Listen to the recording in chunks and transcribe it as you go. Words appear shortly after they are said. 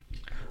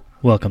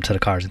Welcome to the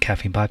Cars and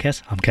Caffeine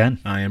Podcast. I'm Ken,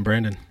 I am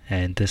Brandon.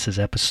 and this is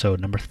episode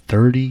number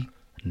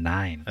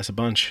 39. That's a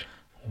bunch.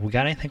 We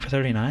got anything for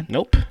 39?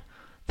 Nope.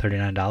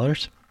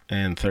 $39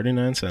 And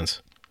 39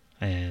 cents.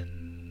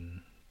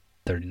 and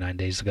 39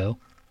 days to go.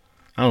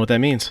 I don't know what that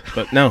means,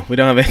 but no, we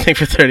don't have anything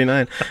for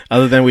 39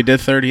 other than we did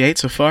 38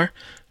 so far.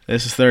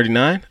 This is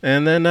 39,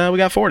 and then we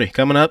got 40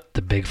 coming up,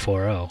 The big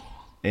 4-0.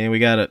 and we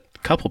got a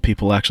couple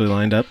people actually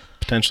lined up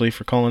potentially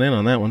for calling in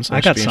on that one. So I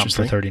that got should be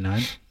something for interesting.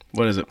 39.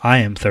 What is it? I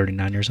am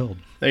 39 years old.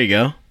 There you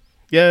go.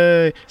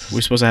 Yay!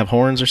 We supposed to have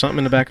horns or something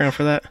in the background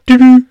for that?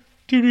 Jesus,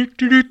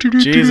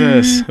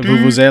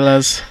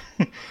 vuvuzelas,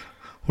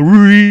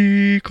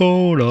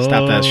 Ricola.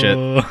 Stop that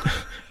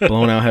shit.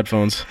 Blown out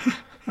headphones.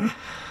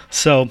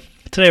 So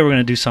today we're going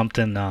to do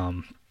something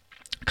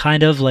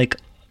kind of like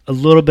a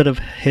little bit of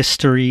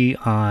history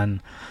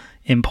on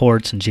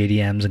imports and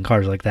JDMs and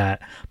cars like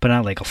that, but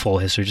not like a full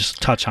history,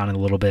 just touch on it a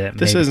little bit.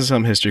 This maybe. isn't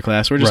some history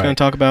class. We're just Right. going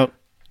to talk about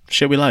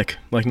shit we like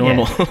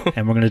normal. Yeah.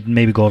 And we're going to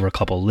maybe go over a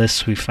couple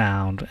lists we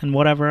found and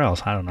whatever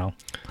else. I don't know.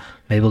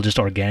 Maybe we'll just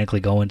organically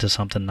go into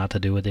something not to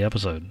do with the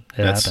episode.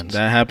 Happens.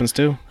 That happens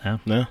too. Yeah.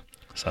 Yeah.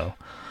 So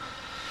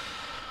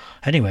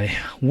anyway,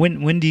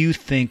 when do you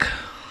think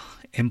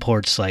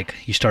imports, like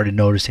you started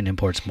noticing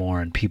imports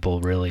more and people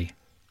really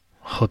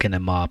hooking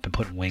them up and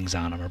putting wings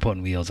on them or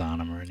putting wheels on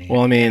them or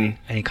Well, I mean,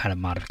 any kind of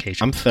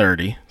modification? I'm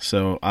 30,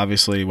 so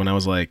obviously when I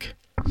was like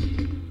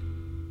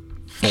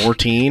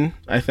 14,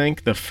 I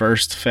think, the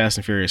first Fast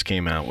and Furious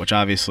came out, which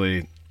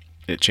obviously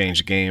it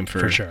changed the game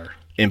for sure.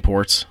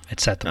 imports. It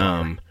set the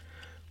bar.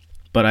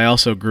 But I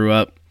also grew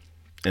up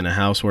in a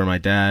house where my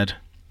dad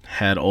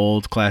had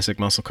old classic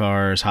muscle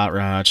cars, hot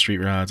rods, street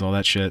rods, all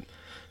that shit.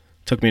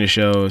 Took me to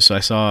shows, so I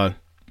saw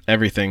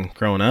everything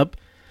growing up.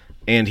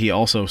 And he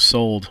also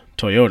sold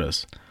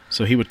Toyotas.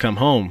 So he would come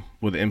home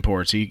with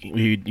imports.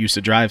 He used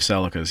to drive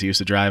Celicas.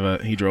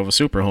 He drove a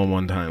Super Home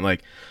one time.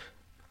 Like,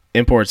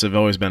 imports have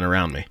always been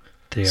around me.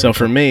 So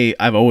for me,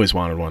 I've always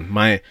wanted one.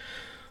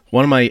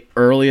 One of my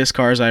earliest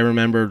cars I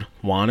remembered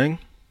wanting,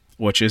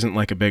 which isn't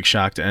like a big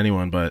shock to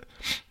anyone, but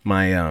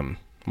my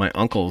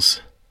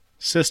uncle's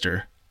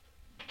sister,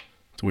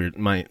 it's weird,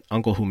 my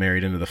uncle who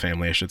married into the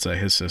family, I should say,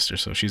 his sister,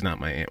 so she's not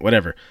my aunt,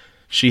 whatever.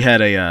 She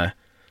had a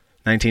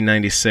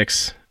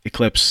 1996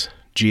 Eclipse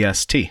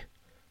GST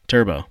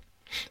Turbo,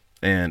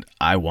 and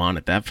I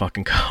wanted that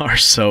fucking car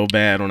so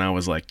bad when I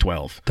was like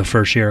 12. The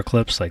first year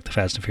Eclipse, like the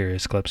Fast and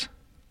Furious Eclipse.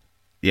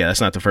 Yeah,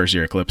 that's not the first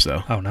year Eclipse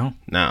though. Oh no.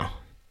 No.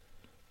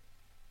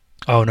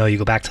 Oh no, you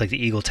go back to like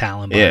the Eagle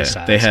Talon. By Yeah, the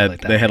side, they had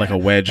like that. they had like a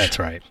wedge. That's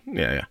right.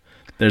 Yeah.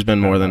 There's been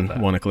more than about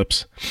that. one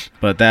Eclipse,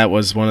 but that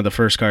was one of the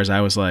first cars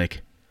I was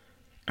like,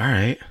 all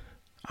right,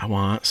 I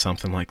want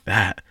something like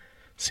that.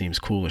 Seems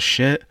cool as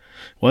shit.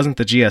 Wasn't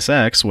the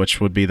GSX,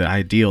 which would be the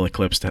ideal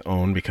Eclipse to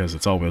own because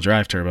it's all-wheel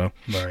drive turbo.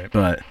 Right.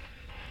 But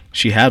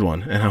she had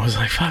one, and I was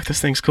like, fuck,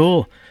 this thing's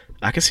cool.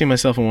 I could see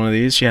myself in one of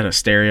these. She had a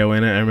stereo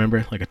in it, I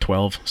remember, like a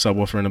 12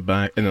 subwoofer in the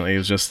back, and it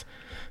was just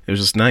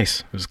nice.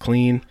 It was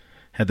clean,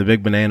 had the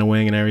big banana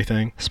wing and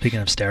everything.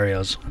 Speaking of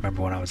stereos, I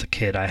remember when I was a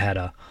kid, I had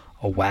a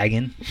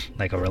wagon,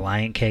 like a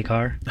Reliant K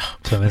car.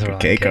 Plymouth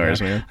Reliant K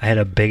cars, man. I had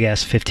a big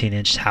ass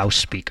 15-inch house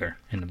speaker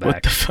in the back.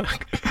 What the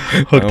fuck?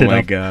 Hooked Oh it my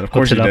up- god, of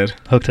course you did.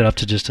 Hooked it up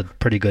to just a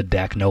pretty good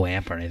deck, no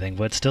amp or anything,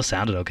 but it still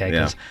sounded okay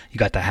because you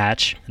got the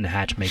hatch, and the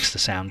hatch makes the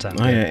sound Oh good.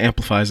 yeah,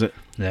 amplifies it.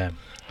 Yeah.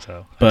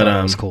 So I But, thought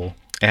that was cool.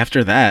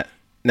 After that,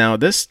 now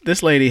this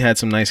lady had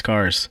some nice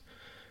cars,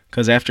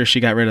 because after she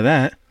got rid of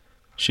that,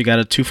 she got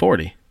a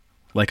 240,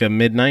 like a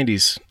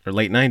mid-90s or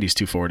late 90s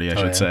 240, I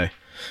should say,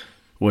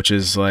 which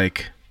is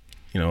like,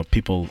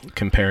 people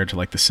compare it to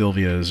like the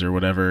Silvias or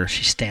whatever.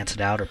 She stance it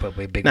out or put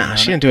way big. Nah,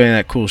 she didn't do any of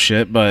that cool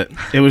shit, but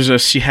it was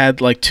just, she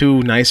had like two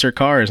nicer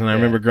cars, and I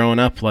remember growing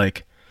up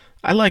like,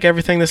 I like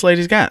everything this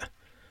lady's got.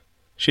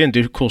 She didn't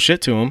do cool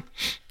shit to them.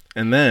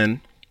 And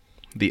then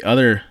the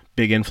other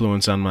big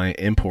influence on my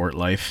import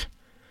life,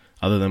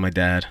 other than my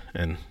dad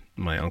and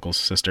my uncle's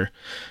sister,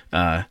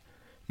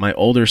 my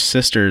older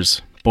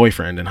sister's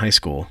boyfriend in high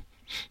school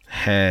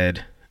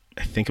had,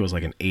 I think it was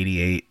like an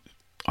 88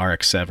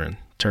 RX-7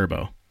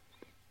 turbo.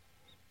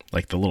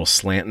 Like the little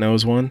slant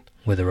nose one.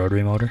 with a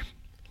rotary motor.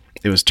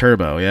 It was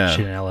turbo, yeah. She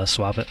didn't LS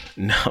swap it.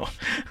 No.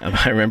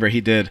 I remember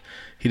he did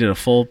a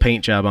full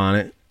paint job on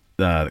it.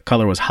 The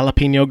color was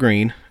jalapeno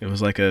green. It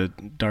was like a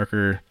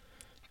darker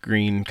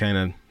green kind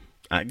of,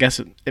 I guess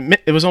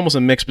it was almost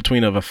a mix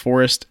between of a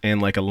forest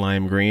and like a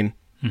lime green.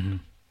 Mm-hmm.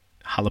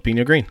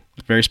 Jalapeno green.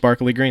 Very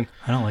sparkly green.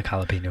 I don't like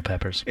jalapeno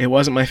peppers. It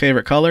wasn't my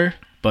favorite color,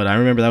 but I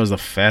remember that was the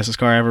fastest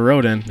car I ever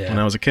rode in when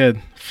I was a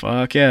kid.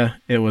 Fuck yeah.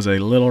 It was a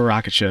little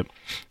rocket ship.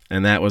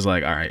 And that was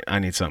like, all right, I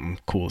need something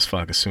cool as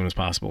fuck as soon as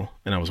possible.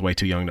 And I was way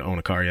too young to own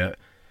a car yet.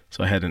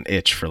 So I had an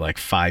itch for like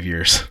 5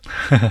 years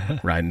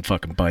riding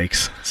fucking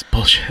bikes. It's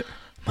bullshit.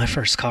 My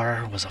first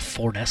car was a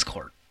Ford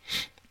Escort.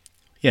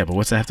 Yeah, but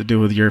what's that have to do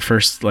with your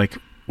first, like,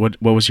 what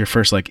was your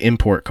first, like,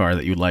 import car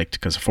that you liked?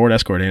 Because a Ford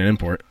Escort ain't an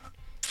import.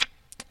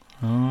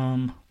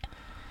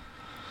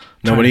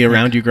 Nobody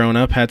around you growing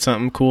up had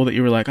something cool that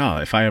you were like, oh,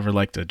 if I ever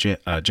liked a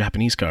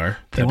Japanese car,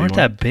 They weren't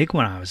that big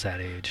when I was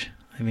that age.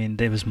 I mean,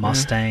 there was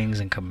Mustangs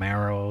and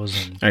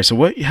Camaros and. All right, so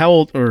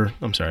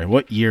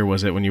what year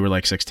was it when you were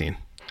like 16?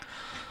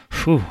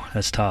 Whew,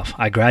 that's tough.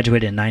 I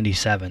graduated in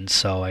 '97,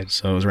 so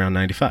it was around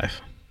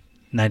 95.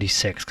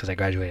 96 because I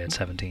graduated at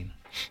 17.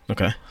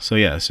 Okay, so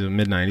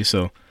mid 90s.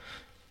 So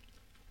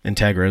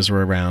Integras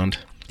were around.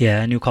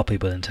 Yeah, I knew a couple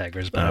people with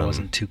Integras, but I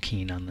wasn't too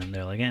keen on them.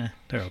 They're like,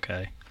 they're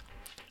okay.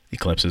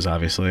 Eclipses,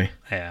 obviously.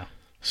 Yeah.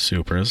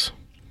 Supras.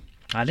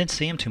 I didn't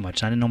see them too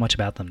much. I didn't know much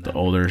about them then. The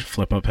older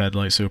flip-up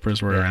headlight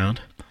Supras were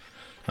around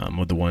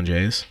with the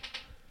 1Js.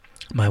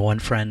 My one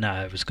friend,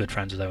 I was good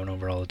friends with, I went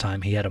over all the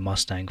time. He had a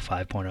Mustang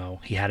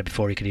 5.0. He had it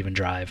before he could even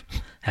drive.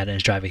 Had it in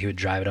his driveway. He would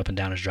drive it up and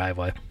down his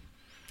driveway.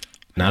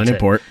 Not an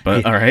import,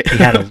 but all right.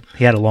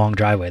 he had a long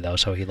driveway, though,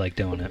 so he liked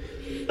doing it.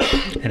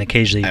 And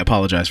occasionally... I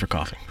apologize for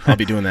coughing. I'll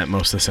be doing that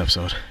most of this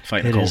episode.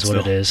 Fighting a cold still. It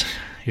is what it is.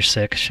 You're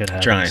sick. Shit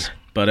happens. Trying.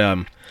 But,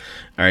 all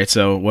right,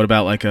 so what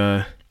about like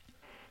 3000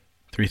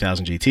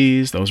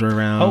 GTs? Those were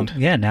around. Oh,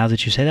 yeah, now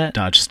that you say that.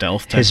 Dodge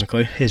Stealth,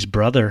 technically. His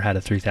brother had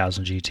a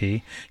 3000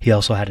 GT. He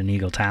also had an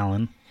Eagle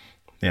Talon.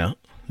 Yeah,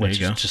 there you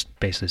go. Which is just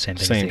basically the same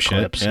thing Same as the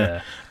Eclipse. shit,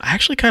 yeah. I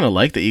actually kind of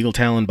like the Eagle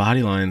Talon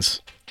body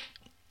lines.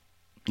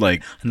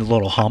 Like, and the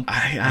little hump.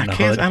 I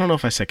don't know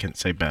if I can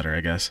say better, I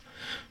guess.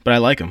 But I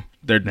like them.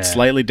 They're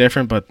slightly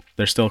different, but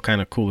they're still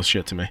kind of cool as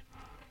shit to me.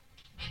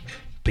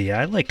 But yeah,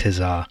 I liked his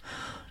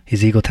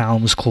Eagle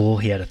Talon was cool.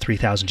 He had a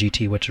 3000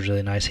 GT, which was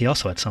really nice. He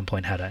also at some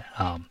point had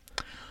a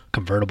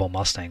convertible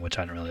Mustang, which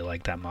I didn't really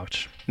like that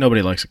much.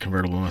 Nobody likes a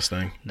convertible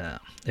Mustang. No.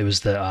 It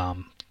was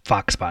the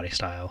Fox body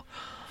style.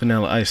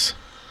 Vanilla Ice.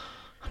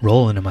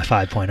 Rolling in my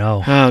 5.0.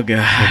 Oh, God. With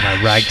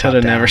my rag top Should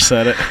have never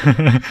said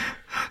it.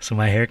 So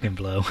my hair can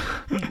blow.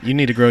 You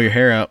need to grow your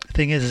hair out. The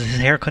thing is, his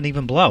hair couldn't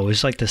even blow. It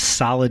was like this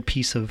solid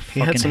piece of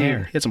fucking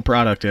hair. He had some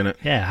product in it.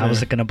 Yeah, how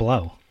was it going to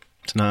blow?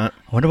 It's not.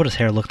 I wonder what his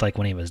hair looked like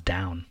when he was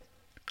down.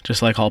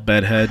 Just like all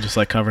bedhead, just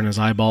like covering his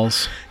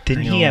eyeballs.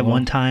 Didn't he at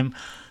one time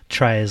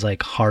try his like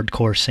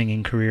hardcore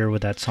singing career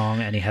with that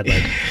song? And he had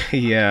like...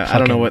 yeah, I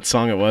don't know what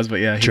song it was, but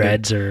yeah.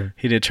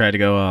 He did try to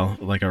go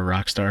like a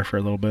rock star for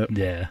a little bit.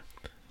 Yeah,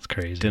 it's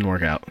crazy. Didn't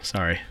work out.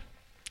 Sorry.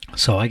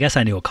 So I guess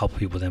I knew a couple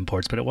people with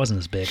imports, but it wasn't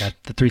as big.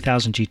 The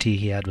 3000 GT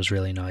he had was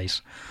really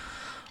nice.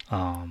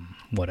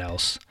 What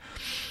else?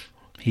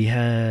 He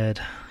had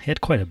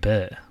quite a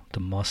bit. The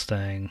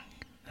Mustang.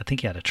 I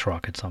think he had a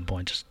truck at some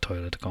point, just a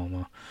Toyota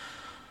Tacoma.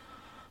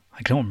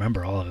 I don't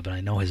remember all of it, but I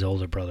know his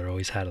older brother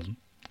always had a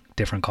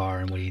different car,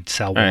 and we'd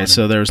sell one. All right,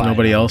 so there was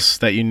nobody else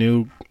that you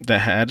knew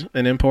that had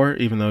an import,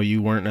 even though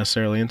you weren't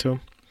necessarily into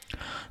them?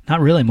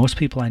 Not really. Most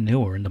people I knew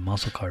were into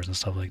muscle cars and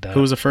stuff like that.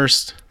 Who was the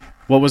first...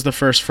 What was the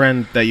first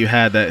friend that you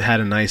had that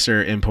had a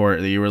nicer import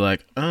that you were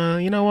like,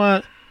 you know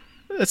what?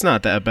 It's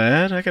not that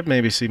bad. I could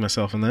maybe see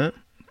myself in that.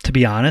 To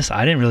be honest,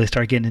 I didn't really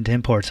start getting into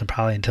imports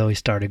until we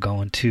started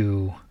going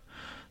to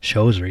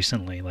shows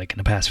recently, like in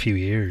the past few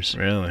years.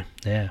 Really?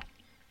 Yeah.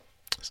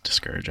 It's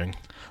discouraging.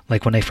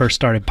 Like when they first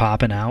started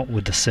popping out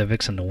with the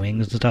Civics and the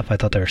Wings and stuff, I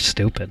thought they were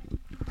stupid.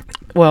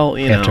 Well,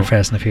 after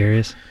Fast and the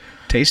Furious.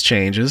 Taste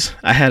changes.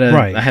 I had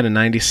a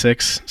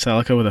 96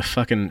 Celica with a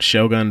fucking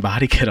Shogun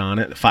body kit on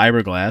it,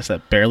 fiberglass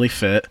that barely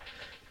fit.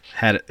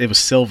 It was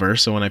silver,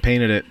 so when I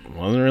painted it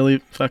wasn't really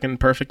fucking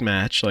perfect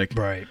match. Like,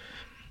 right.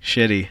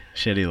 Shitty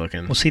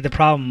looking. Well, see, the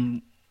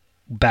problem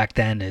back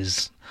then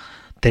is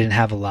they didn't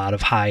have a lot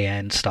of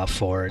high-end stuff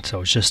for it, so it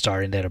was just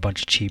starting. They had a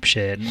bunch of cheap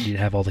shit, and you'd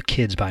have all the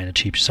kids buying the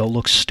cheap, so it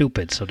looks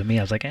stupid. So to me,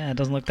 I was like, it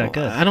doesn't look that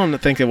good. I don't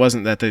think it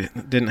wasn't that they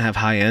didn't have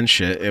high-end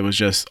shit. It was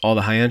just all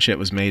the high-end shit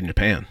was made in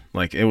Japan.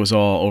 Like, it was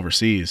all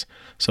overseas.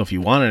 So if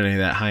you wanted any of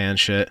that high-end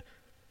shit,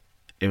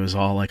 it was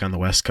all, like, on the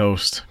West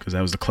Coast, because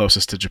that was the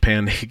closest to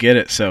Japan they could get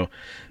it. So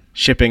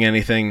shipping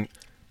anything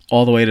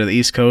all the way to the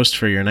East Coast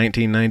for your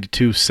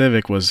 1992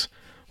 Civic was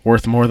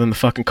worth more than the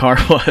fucking car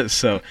was.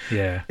 So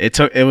yeah,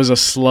 it was a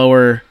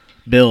slower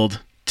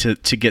build to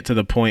get to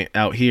the point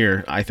out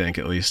here, I think,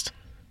 at least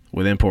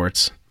with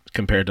imports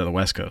compared to the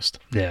West Coast.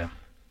 Yeah,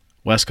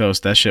 West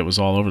Coast, that shit was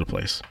all over the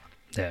place.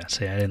 Yeah,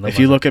 see, I didn't. If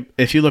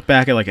you look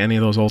back at like any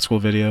of those old school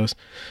videos,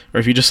 or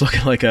if you just look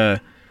at like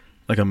a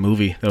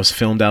movie that was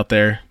filmed out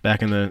there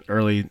back in the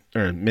early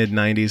or mid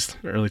 90s,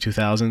 early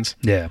 2000s,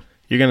 yeah,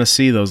 you're gonna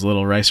see those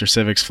little Ricer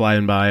Civics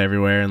flying by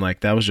everywhere, and like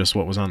that was just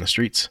what was on the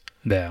streets.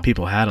 Yeah.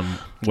 People had them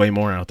way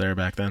more out there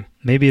back then.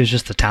 Maybe it was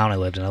just the town I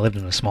lived in. I lived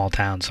in a small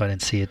town, so I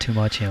didn't see it too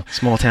much.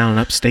 Small town in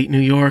upstate New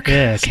York.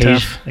 Yeah,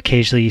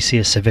 occasionally you see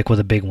a Civic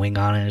with a big wing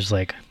on it. It's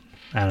like,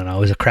 I don't know,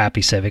 it was a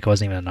crappy Civic. It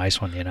wasn't even a nice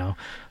one,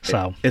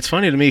 So it's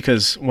funny to me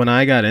because when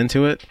I got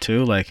into it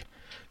too, like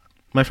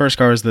my first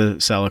car was the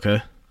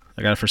Celica.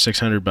 I got it for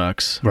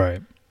 $600.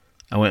 Right.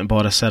 I went and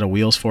bought a set of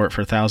wheels for it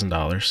for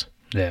 $1,000.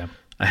 Yeah.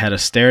 I had a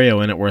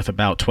stereo in it worth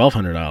about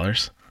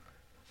 $1,200.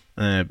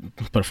 I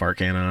put a fart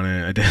can on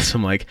it. I did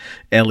some like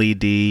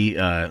LED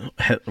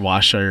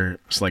washer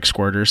like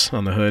squirters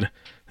on the hood.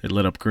 It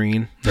lit up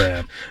green.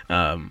 Yeah.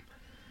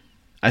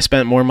 I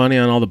spent more money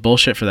on all the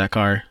bullshit for that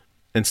car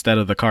instead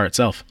of the car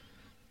itself.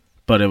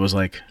 But it was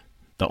like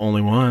the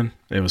only one.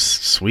 It was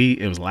sweet.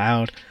 It was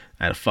loud.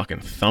 I had a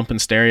fucking thumping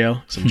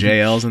stereo. Some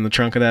JLs in the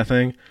trunk of that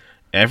thing.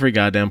 every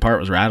goddamn part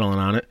was rattling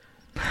on it.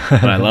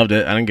 But I loved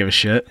it. I didn't give a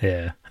shit.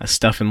 Yeah. I was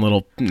stuffing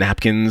little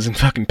napkins and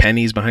fucking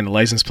pennies behind the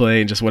license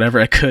plate and just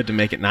whatever I could to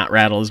make it not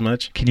rattle as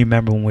much. Can you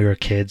remember when we were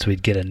kids,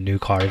 we'd get a new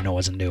car, even though it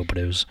wasn't new, but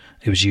it was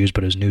used,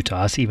 but it was new to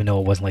us, even though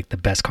it wasn't like the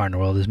best car in the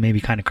world. It was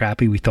maybe kind of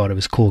crappy. We thought it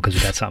was cool because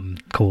we got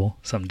something cool,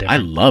 something I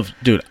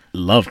different.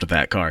 loved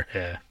that car.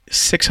 Yeah.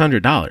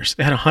 $600.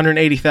 It had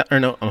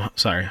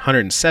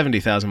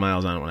 170,000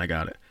 miles on it when I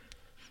got it.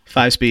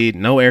 5-speed,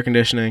 no air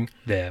conditioning,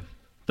 Yeah.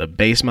 the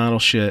base model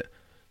shit,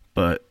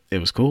 but it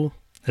was cool.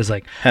 It's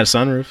like, Had a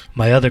sunroof.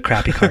 my other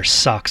crappy car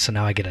sucks, so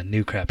now I get a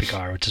new crappy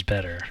car, which is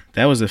better.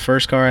 That was the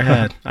first car I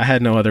had. I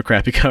had no other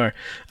crappy car.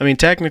 I mean,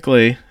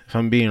 technically, if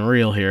I'm being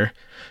real here,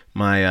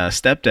 my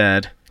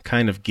stepdad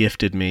kind of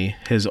gifted me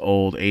his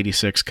old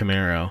 86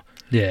 Camaro,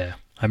 Yeah.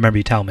 I remember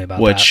you telling me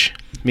about which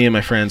me and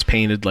my friends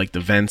painted like the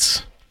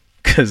vents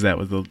because that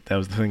was the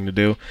thing to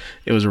do.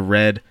 It was a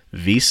red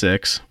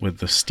V6 with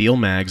the steel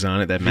mags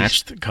on it that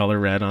matched the color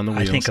red on the that.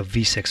 wheels. I think a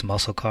V6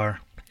 muscle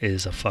car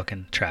is a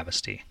fucking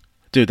travesty.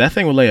 Dude, that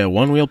thing would lay a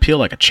one-wheel peel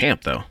like a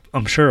champ, though.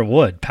 I'm sure it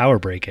would. Power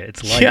brake it.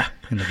 It's light Yeah.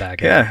 in the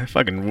back end. Yeah,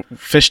 fucking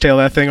fishtail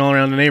that thing all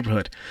around the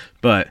neighborhood.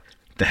 But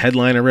the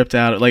headliner ripped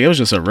out. Like, it was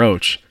just a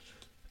roach.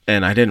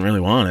 And I didn't really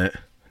want it.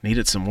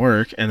 Needed some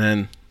work. And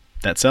then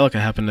that Celica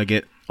happened to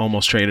get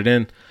almost traded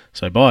in,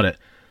 so I bought it.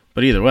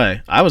 But either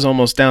way, I was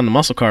almost down the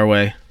muscle car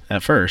way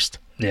at first.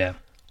 Yeah.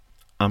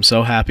 I'm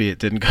so happy it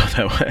didn't go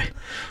that way.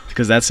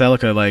 Because that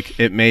Celica, like,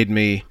 it made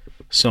me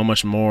so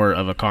much more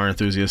of a car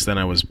enthusiast than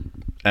I was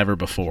ever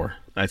before.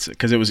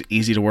 Because it was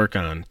easy to work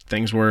on.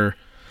 Things were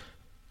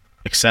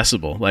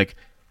accessible. Like,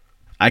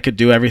 I could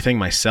do everything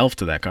myself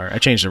to that car. I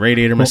changed the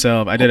radiator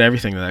myself. I did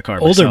everything to that car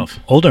myself.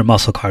 Older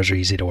muscle cars are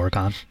easy to work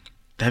on.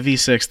 That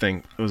V6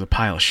 thing, it was a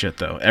pile of shit,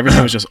 though.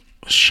 Everything was just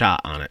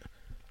shot on it.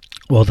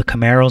 Well, the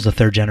Camaros, the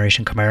third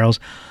generation Camaros,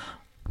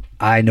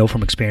 I know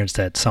from experience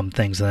that some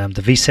things in them,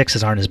 the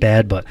V6s aren't as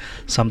bad, but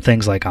some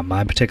things, like on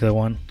my particular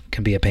one,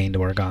 can be a pain to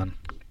work on.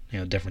 You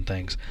know, different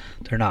things.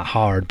 They're not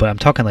hard, but I'm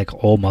talking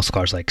like old muscle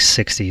cars, like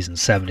 60s and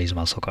 70s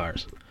muscle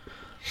cars.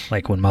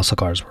 Like when muscle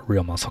cars were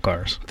real muscle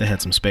cars. They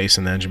had some space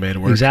in the engine bay to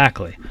work.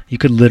 Exactly. You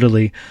could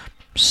literally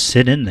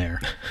sit in there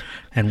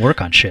and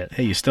work on shit.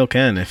 Hey, you still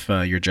can if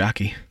you're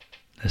Jockey.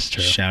 That's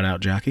true. Shout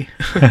out Jockey.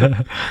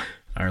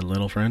 Our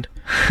little friend.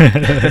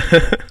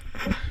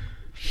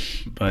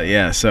 But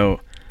yeah, so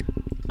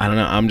I don't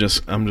know. I'm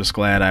just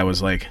glad I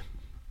was like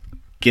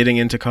getting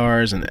into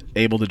cars and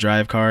able to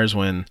drive cars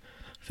when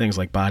things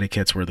like body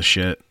kits were the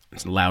shit.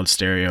 Loud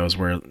stereos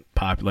were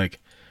pop. Like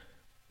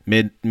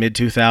mid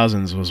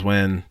 2000s was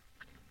when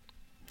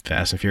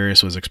Fast and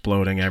Furious was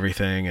exploding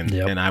everything, and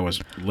Yep. and I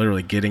was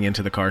literally getting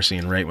into the car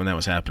scene right when that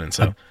was happening.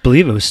 So I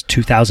believe it was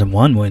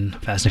 2001 when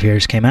Fast and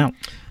Furious came out.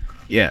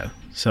 yeah,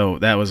 so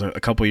that was a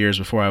couple years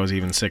before I was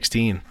even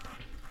 16.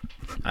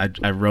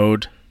 I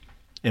rode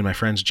in my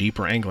friend's Jeep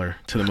Wrangler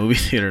to the movie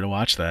theater to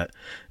watch that,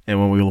 and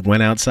when we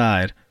went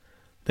outside,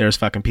 there was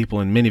fucking people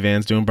in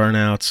minivans doing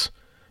burnouts,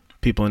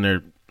 people in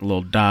their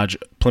little Dodge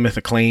Plymouth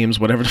Acclaims,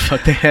 whatever the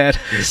fuck they had,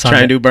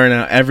 trying to do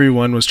burnout.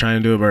 Everyone was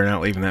trying to do a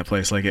burnout leaving that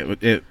place. Like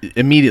it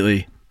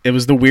immediately, it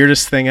was the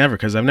weirdest thing ever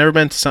because I've never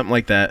been to something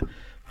like that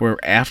where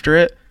after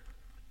it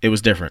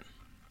was different.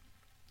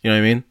 You know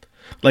what I mean?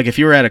 Like if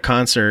you were at a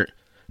concert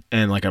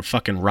and like a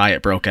fucking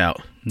riot broke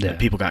out Yeah. and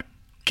people got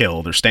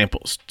killed or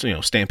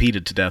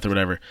stampeded to death or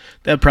whatever,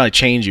 that'd probably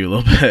change you a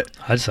little bit.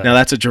 I'd say. Now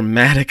that's a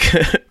dramatic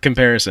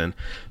comparison,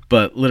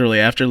 but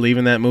literally after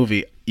leaving that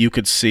movie, you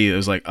could see it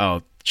was like,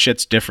 oh,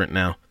 shit's different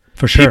now.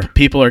 For sure.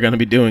 People are going to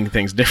be doing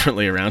things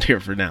differently around here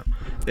for now.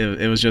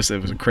 It was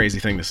a crazy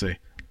thing to see.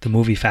 The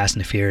movie Fast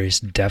and the Furious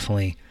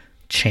definitely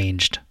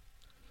changed,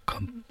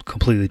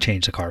 completely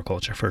changed the car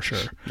culture for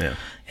sure. Yeah.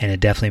 And it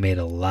definitely made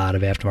a lot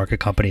of aftermarket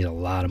companies a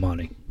lot of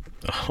money.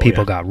 Oh,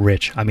 People yeah. got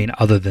rich. I mean,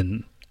 other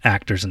than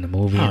actors in the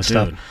movie Oh, and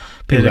stuff, dude.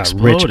 people It got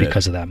rich exploded.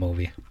 because of that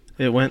movie.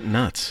 It went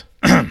nuts.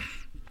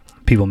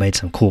 People made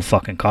some cool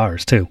fucking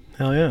cars too.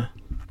 Hell yeah.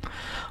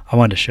 I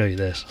wanted to show you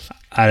this.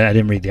 I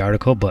didn't read the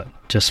article, but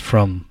just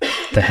from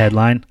the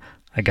headline,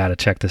 I gotta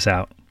check this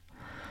out.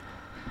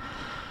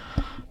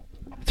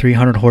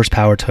 300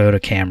 horsepower Toyota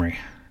Camry.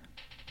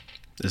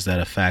 Is that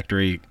a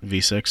factory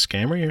V6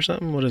 Camry or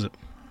something? What is it?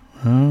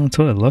 That's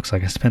what it looks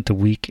like. I spent a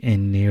week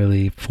in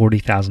nearly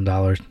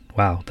 $40,000.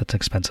 Wow, that's an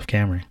expensive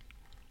Camry.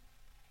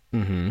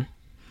 Mm-hmm.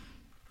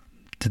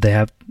 Did they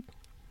have...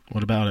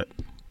 What about it?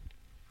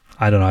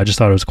 I don't know. I just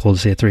thought it was cool to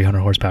see a 300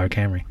 horsepower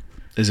Camry.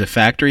 Is it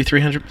factory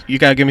 300? You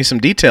got to give me some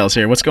details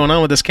here. What's going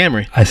on with this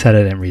Camry? I said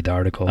I didn't read the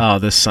article. Oh,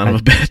 this son of a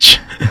bitch.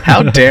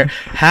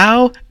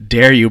 How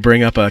dare you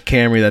bring up a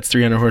Camry that's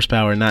 300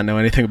 horsepower and not know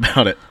anything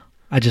about it?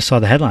 I just saw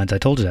the headlines. I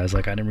told you that. I was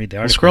like, I didn't read the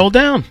article. Scroll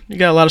down. You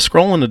got a lot of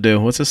scrolling to do.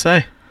 What's it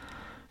say?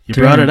 You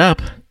brought it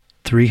up.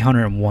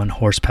 301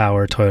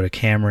 horsepower Toyota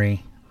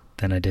Camry.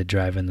 Then I did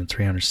drive in the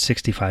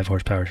 365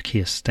 horsepower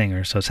Kia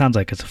Stinger. So it sounds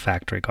like it's a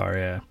factory car,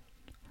 yeah.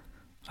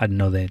 I didn't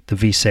know the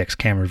V6,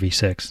 Camry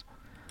V6.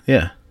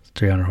 Yeah.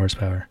 300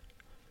 horsepower.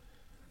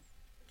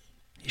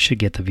 You should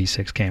get the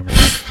V6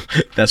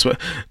 Camry. That's what.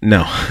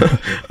 No,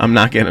 I'm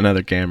not getting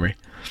another Camry.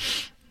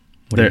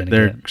 What are you gonna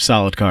They're get?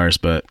 solid cars,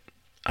 but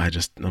I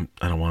don't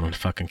want a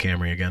fucking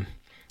Camry again.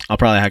 I'll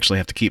probably actually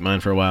have to keep mine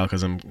for a while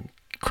because I'm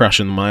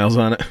crushing the miles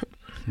on it.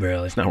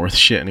 Really? It's not worth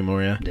shit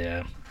anymore. Yeah.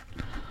 Yeah.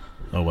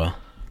 Oh well.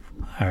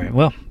 All right.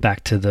 Well,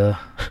 back to the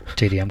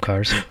JDM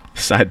cars.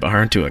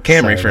 Sidebar into a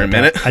Camry Sorry for a about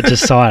minute. that. I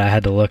just saw it. I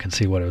had to look and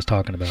see what it was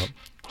talking about.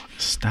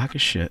 Stock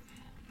as shit.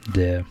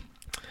 Yeah.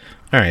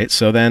 All right,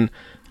 so then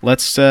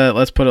let's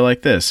put it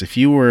like this: if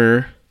you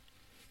were,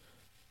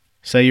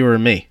 say, you were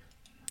me,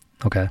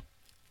 Okay.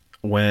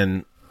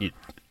 when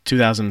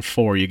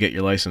 2004 you get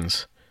your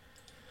license,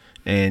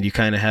 and you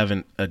kind of have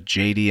a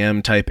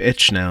JDM type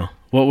itch now,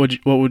 what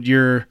would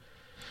your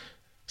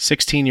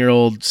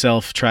 16-year-old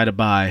self try to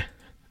buy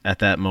at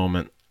that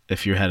moment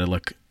if you had to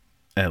look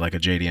at like a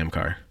JDM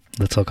car?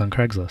 Let's look on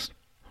Craigslist.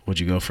 Would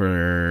you go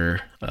for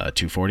a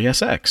 240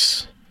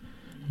 SX?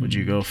 Would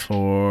you go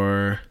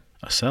for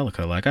a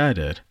Celica like I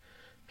did?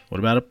 What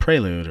about a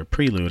Prelude or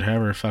Prelude,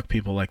 however the fuck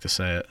people like to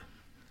say it?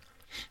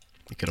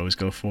 You could always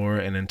go for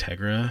an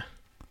Integra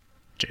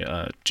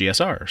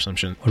GSR or some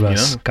shit. What about you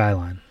know?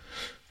 Skyline?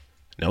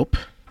 Nope.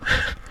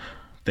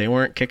 They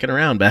weren't kicking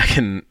around back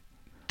in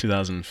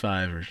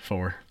 2005 or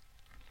 4.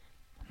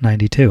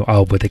 92.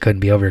 Oh, but they couldn't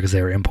be over because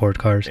they were import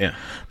cars. Yeah.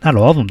 Not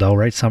all of them, though,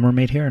 right? Some are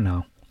made here?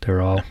 No. They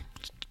were all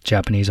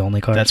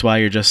Japanese-only cars? That's why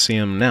you're just seeing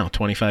them now,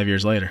 25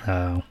 years later.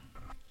 Oh.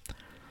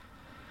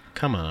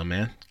 Come on,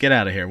 man. Get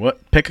out of here.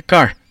 What? Pick a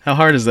car. How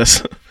hard is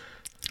this?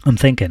 I'm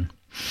thinking.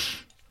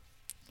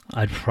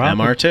 I'd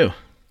probably... MR2.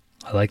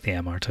 I like the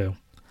MR2.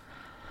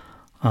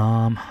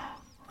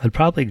 I'd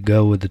probably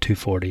go with the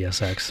 240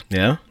 SX.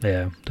 Yeah?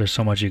 Yeah, there's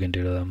so much you can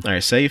do to them. All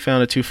right, say you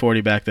found a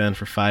 240 back then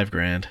for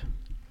 $5,000,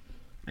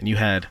 and you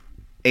had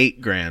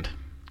 $8,000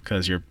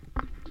 because you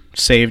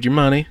saved your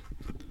money.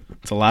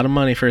 It's a lot of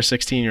money for a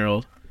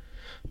 16-year-old.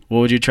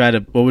 What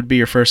would be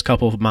your first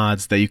couple of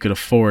mods that you could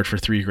afford for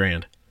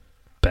 $3,000?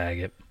 Bag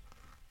it.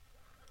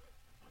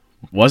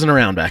 Wasn't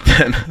around back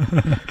then.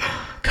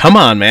 Come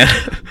on, man.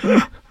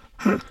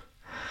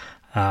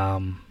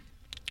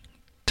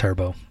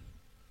 Turbo.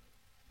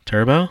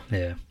 Turbo?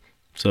 Yeah.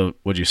 So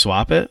would you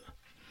swap it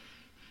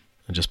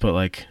and just put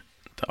like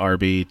the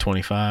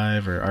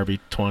RB25 or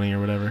RB20 or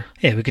whatever?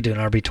 Yeah, we could do an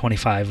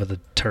RB25 with a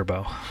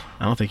turbo.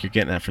 I don't think you're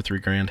getting that for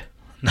 $3,000.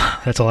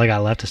 That's all I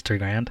got left is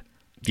 $3,000.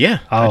 Yeah,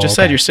 Oh, I just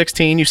said okay. you're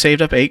 16. You saved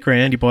up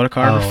 $8,000. You bought a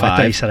car for I thought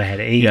you $5,000. said I had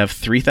 8. You have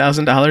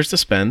 $3,000 to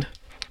spend.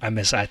 I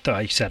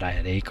thought you said I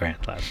had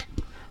 $8,000 left.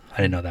 I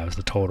didn't know that was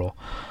the total.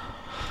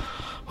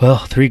 Well,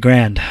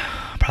 $3,000.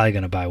 I'm probably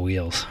gonna buy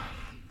wheels.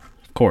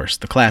 Of course,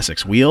 the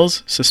classics: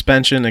 wheels,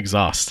 suspension,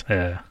 exhaust.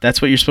 Yeah.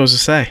 That's what you're supposed to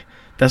say.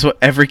 That's what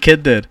every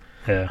kid did.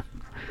 Yeah.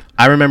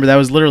 I remember that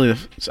was literally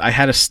I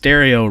had a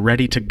stereo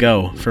ready to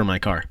go for my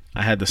car.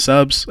 I had the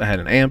subs, I had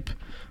an amp,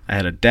 I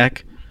had a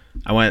deck.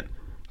 I went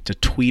to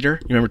Tweeter.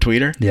 You remember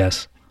Tweeter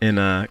Yes. in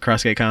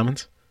Crossgate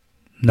Commons?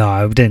 No,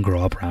 I didn't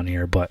grow up around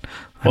here, but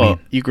I Well, mean,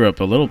 you grew up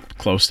a little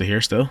close to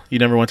here still. You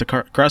never went to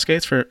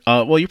Crossgates for...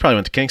 well, you probably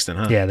went to Kingston,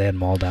 huh? yeah, they had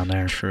them all down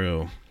there.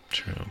 True.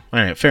 All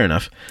right, fair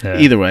enough. Yeah.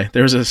 Either way,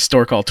 there was a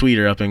store called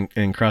Tweeter up in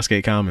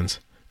Crossgate Commons,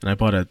 and I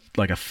bought a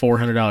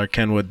 $400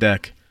 Kenwood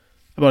deck.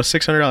 I bought a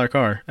 $600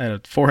 car. I had a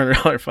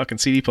 $400 fucking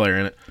CD player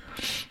in it.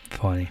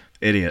 Funny.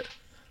 Idiot.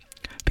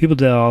 People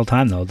do that all the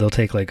time, though. They'll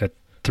take like a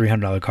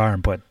 $300 car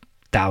and put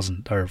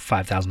 $1,000 or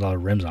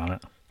 $5,000 rims on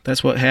it.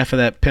 That's what half of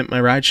that Pimp My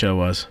Ride show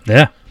was.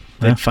 Yeah.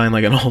 They'd Yeah. find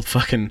like an old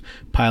fucking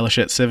pile of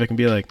shit Civic and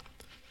be like,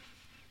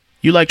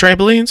 "You like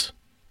trampolines?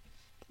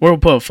 We'll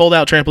put a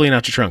fold-out trampoline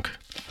out your trunk."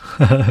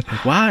 Like,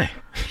 why?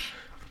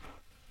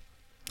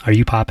 Are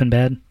you popping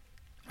bad?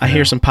 I No.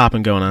 hear some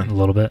popping going A on.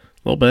 little bit.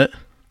 A little bit.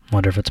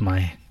 Wonder if it's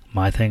my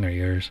thing or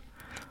yours.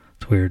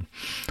 It's weird.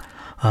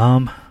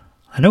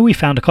 I know we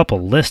found a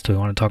couple lists. Do we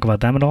want to talk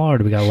about them at all, or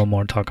do we got a little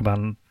more to talk about?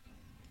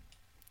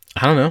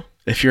 I don't know.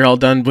 If you're all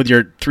done with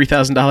your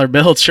 $3,000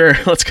 build, sure,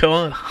 let's go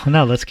on.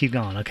 No, let's keep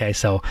going. Okay,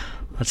 so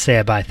let's say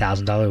I buy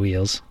 $1,000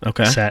 wheels.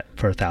 Okay. Set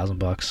for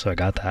 $1,000, so I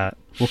got that.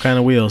 What kind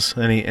of wheels?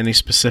 Any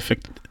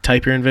specific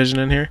type you're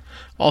envisioning here?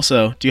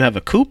 Also, do you have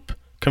a coupe,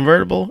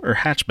 convertible, or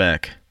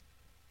hatchback?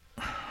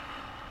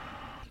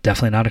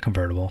 Definitely not a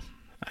convertible.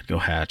 I'd go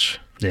hatch.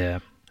 Yeah,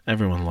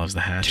 Everyone loves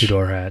the hatch.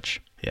 2-door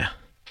hatch. Yeah.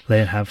 They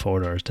didn't have 4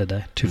 doors, did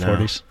they?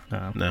 240s?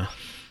 No. No.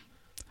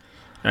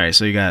 All right,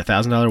 so you got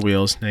 $1,000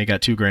 wheels. Now you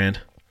got $2,000.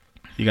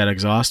 You got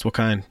exhaust. What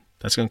kind?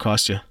 That's gonna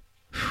cost you.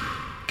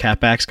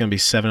 Catback's gonna be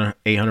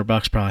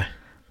 $700-800 probably.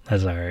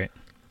 That's all right.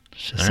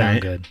 Should All sound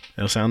right. good.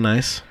 It'll sound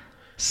nice.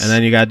 And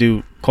then you gotta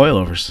do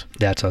coilovers.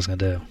 That's what I was gonna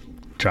do.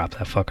 Drop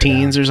that fucker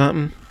Teens down. or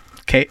something.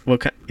 What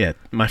kind? Yeah,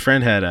 my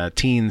friend had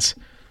teens.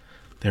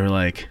 They were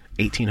like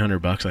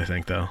 $1,800, I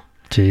think, though.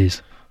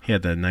 Jeez. He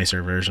had the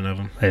nicer version of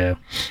them. Yeah.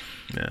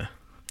 Yeah.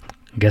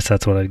 I guess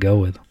that's what I'd go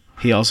with.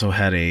 He also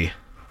had a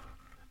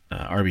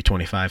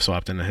RB25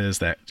 swapped into his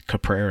that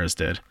Caprera's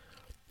did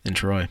in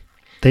Troy.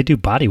 They do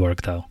body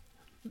work though.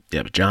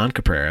 Yeah, but John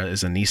Caprera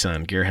is a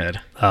Nissan gearhead,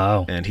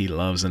 Oh, and he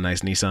loves a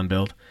nice Nissan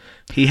build.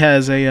 He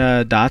has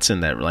a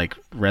Datsun that like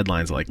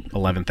redlines like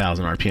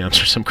 11,000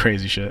 RPMs or some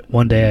crazy shit.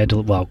 one day a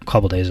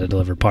couple days I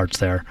delivered parts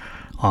there,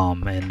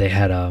 and they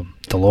had a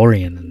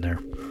DeLorean in there.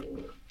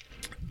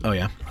 Oh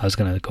yeah. I was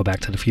gonna go Back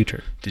to the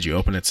Future. Did you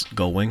open its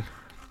gull wing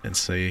and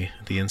see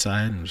the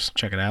inside and just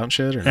check it out and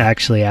shit? Or I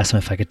actually asked him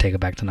if I could take it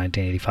back to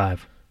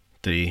 1985.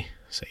 did he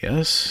say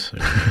yes?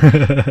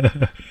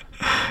 Or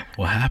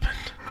what happened?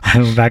 I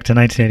went back to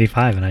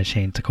 1985 and I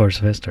changed the course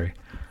of history.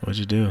 What'd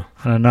you do?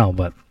 I don't know,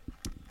 but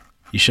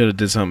You should have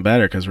did something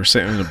better because we're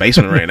sitting in the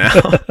basement right now.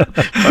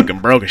 Fucking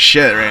broke as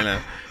shit right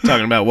now.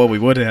 Talking about what we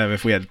would have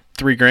if we had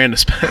 $3,000 to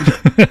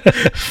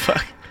spend. Fuck.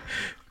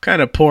 What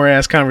kind of poor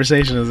ass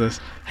conversation is this?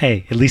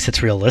 hey, at least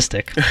it's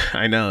realistic.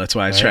 I know. That's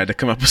why I Right. tried to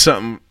come up with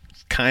something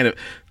kind of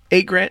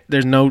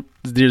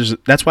 $8,000.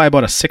 That's why I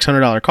bought a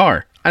 $600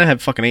 car. I didn't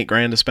have fucking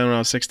 $8,000 to spend when I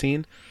was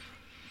 16.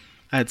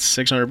 I had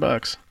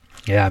 $600.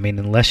 Yeah, I mean,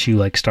 unless you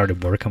like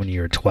started working when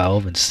you were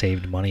 12 and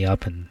saved money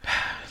up and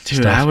Dude,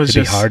 stuff, I was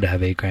it'd just be hard to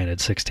have $8,000 at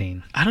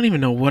 16. I don't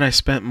even know what I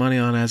spent money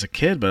on as a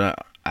kid, but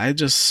I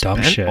just Dumb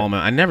spent shit. all my.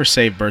 I never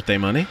saved birthday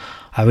money.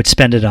 I would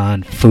spend it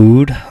on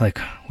food.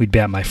 Like we'd be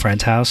at my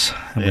friend's house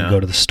and Yeah. we'd go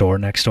to the store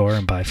next door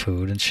and buy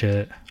food and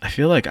shit. I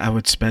feel like I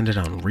would spend it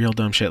on real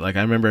dumb shit. Like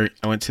I remember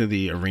I went to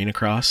the Arena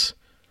Cross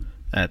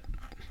at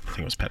I think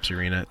it was Pepsi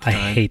Arena at the I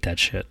time. hate that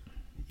shit.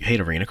 You hate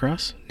Arena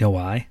Cross? You know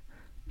why?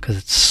 Because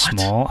it's What?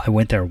 small. I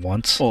went there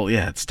once Well,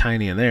 yeah, it's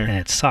tiny in there. and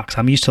it sucks.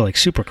 I'm used to like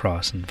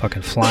Supercross and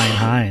fucking flying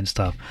high and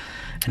stuff.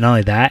 And not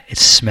only that, it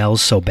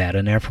smells so bad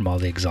in there from all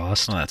the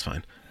exhaust. Oh, that's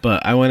fine.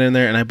 But I went in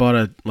there and I bought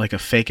a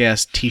fake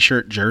ass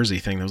T-shirt jersey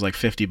thing that was like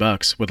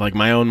 $50 with like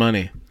my own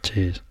money.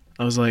 Jeez.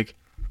 I was like,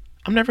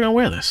 I'm never gonna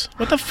wear this.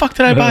 What the fuck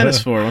did I buy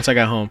this for? Once I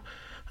got home,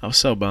 I was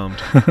so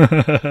bummed.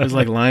 It was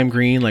like lime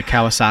green, like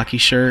Kawasaki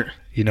shirt.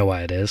 You know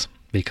why it is?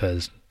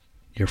 Because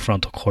your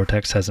frontal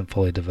cortex hasn't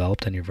fully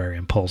developed and you're very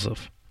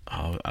impulsive.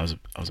 Oh, I was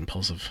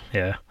impulsive.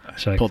 Yeah.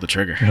 So Pulled the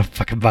trigger. you're gonna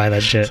fucking buy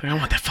that shit. It's like, I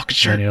want that fucking And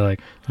shirt. you're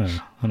like,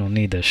 oh, I don't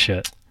need this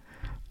shit.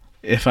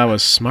 If I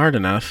was smart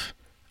enough,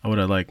 I would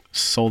have like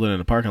sold it in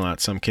a parking lot.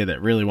 To some kid that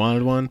really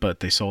wanted one, but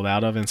they sold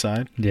out of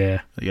inside.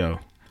 Yeah. Yo,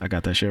 I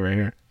got that shit right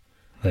here.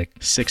 Like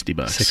 $60.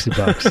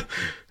 $60.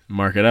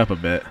 Mark it up a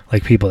bit.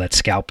 Like people that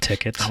scalp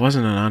tickets. I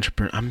wasn't an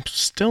entrepreneur. I'm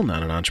still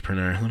not an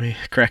entrepreneur. Let me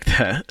correct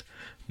that.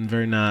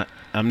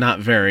 I'm not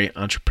very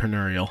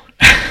entrepreneurial.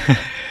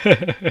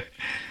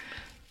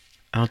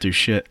 I don't do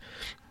shit.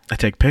 I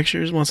take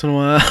pictures once in a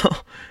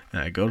while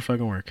and I go to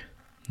fucking work.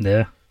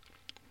 Yeah.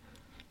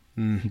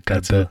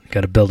 That's it.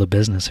 Gotta build a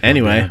business. if you wanna be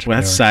Anyway, an well,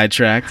 that's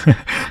entrepreneur. sidetracked.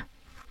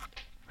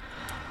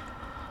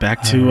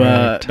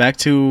 Back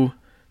to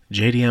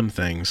JDM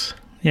things.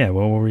 Yeah,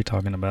 what were we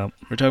talking about?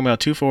 We're talking about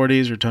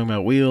 240s. We're talking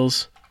about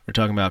wheels. We're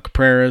talking about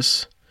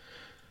Capreras.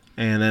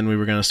 And then we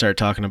were going to start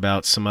talking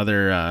about some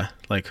other,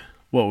 like,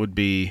 what would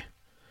be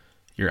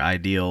your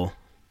ideal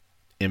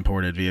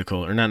imported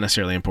vehicle, or not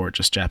necessarily import,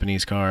 just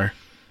Japanese car.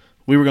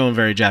 We were going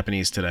very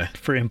Japanese today.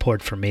 For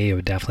import for me, it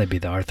would definitely be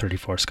the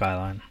R34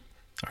 Skyline.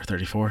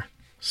 R34.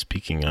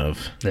 Speaking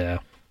of, Yeah.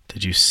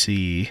 did you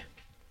see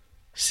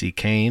C.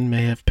 Kane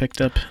may have picked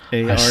up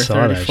a I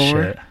saw that R34?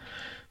 shit.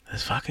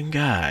 This fucking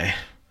guy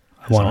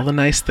I has all want the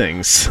nice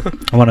things.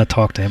 to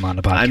talk to him on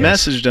the podcast. I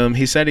messaged him.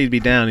 He said he'd be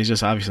down. He's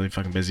just obviously a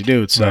fucking busy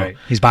dude. So Right.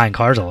 He's buying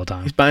cars all the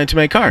time. he's buying too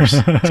many cars.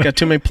 He's got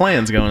too many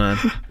plans going on.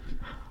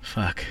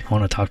 Fuck. I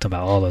want to talk to him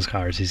about all those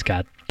cars. He's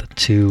got the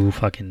two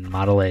fucking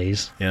Model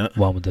A's. Yeah.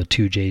 One with the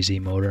 2JZ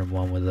motor and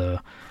one with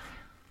a,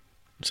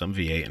 Some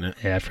V8 in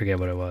it. I forget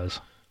what it was.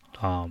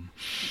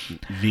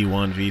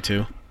 V1,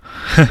 V2.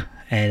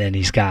 And then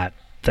he's got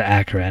the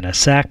Acura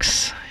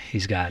NSX.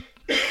 He's got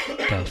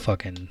the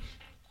fucking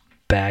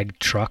bag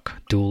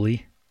truck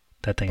dually.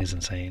 That thing is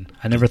insane.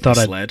 I never thought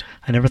Sled.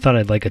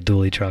 I'd like a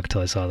dually truck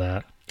till I saw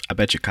that. I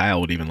bet you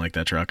Kyle would even like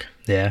that truck.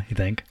 Yeah, you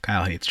think?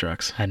 Kyle hates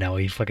trucks. I know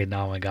he fucking.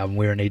 Oh my god, when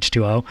we were in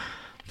H2O,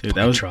 Dude,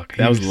 Toy that was truck.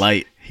 that He was was-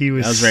 light. he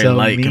was That was very so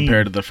light mean.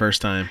 compared to the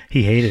first time.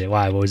 He hated it.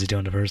 Why? What was he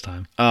doing the first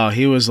time? Oh,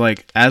 he was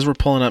like, as we're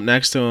pulling up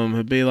next to him,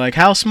 he'd be like,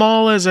 "How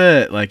small is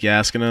it?" Like you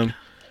asking him,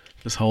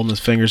 just holding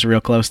his fingers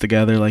real close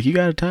together, like, "You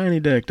got a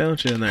tiny dick,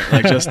 don't you?" And they're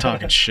like just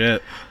talking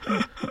shit.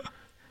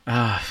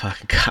 Ah,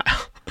 fucking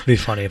Kyle. It'd be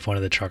funny if one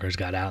of the truckers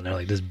got out and they're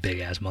like this big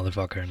ass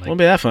motherfucker, and like Won't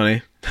be that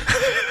funny.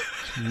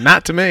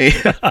 Not to me.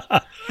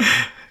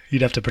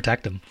 you'd have to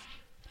protect him.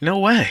 No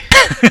way.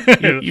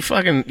 You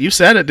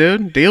said it,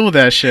 dude. Deal with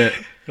that shit.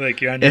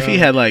 Like you're on If he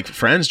had like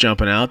friends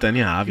jumping out, then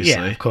yeah, obviously.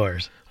 yeah, of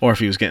course. Or if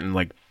he was getting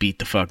like beat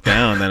the fuck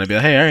down, then I'd be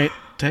like, "Hey, all right,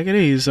 take it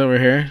easy over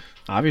here.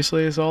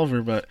 Obviously, it's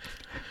over." But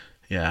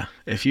yeah,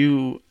 if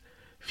you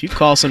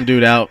call some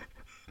dude out,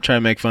 try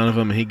to make fun of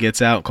him, and he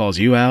gets out, calls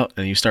you out,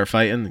 and you start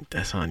fighting,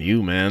 that's on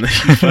you, man.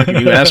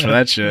 You asked for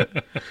that shit.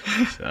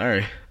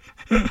 Sorry.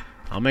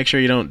 I'll make sure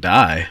you don't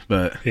die,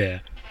 but Yeah.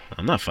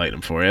 I'm not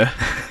fighting for you.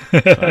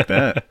 Fuck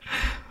that.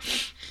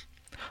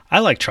 I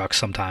like trucks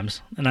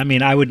sometimes. And I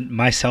mean, I would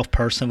myself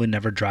personally would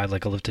never drive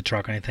like a lifted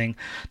truck or anything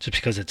just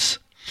because it's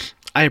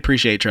I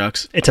appreciate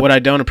trucks. It's a- What I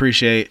don't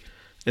appreciate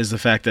is the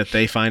fact that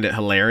they find it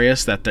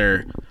hilarious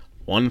that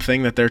one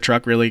thing that their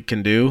truck really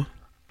can do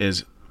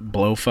is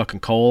blow fucking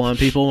coal on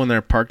people when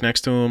they're parked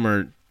next to them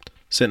or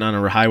sitting on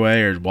a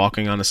highway or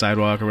walking on the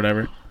sidewalk or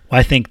whatever. Well,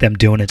 I think them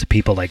doing it to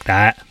people like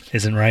that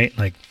isn't right.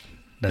 Like,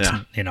 that's,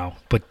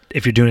 but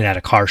if you're doing it at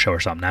a car show or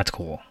something, that's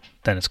cool.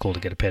 Then it's cool to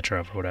get a picture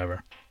of or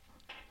whatever.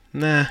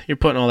 Nah, you're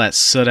putting all that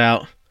soot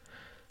out.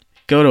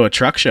 Go to a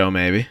truck show,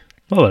 maybe.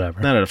 Well,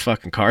 whatever. Not at a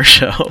fucking car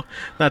show.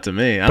 Not to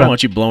me. I don't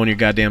want you blowing your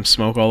goddamn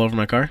smoke all over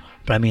my car.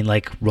 But I mean,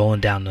 like,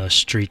 rolling down the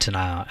streets in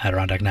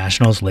Adirondack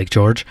Nationals, Lake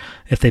George,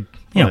 if they,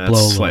 that's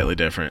blow slightly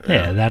different.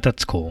 Yeah,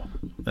 that's cool.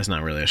 That's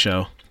not really a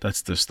show.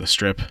 That's just the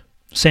strip.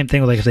 Same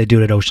thing with, like, if they do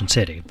it at Ocean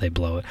City, if they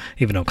blow it.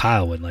 Even though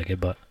Kyle wouldn't like it,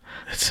 but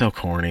it's so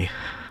corny.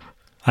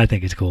 I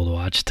think it's cool to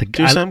watch.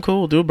 Do something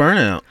cool. Do a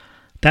burnout.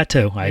 That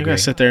too. I agree. You gotta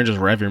sit there and just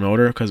rev your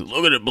motor because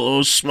look at it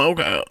blows smoke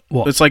out.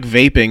 Well, it's like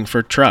vaping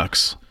for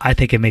trucks. I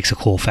think it makes a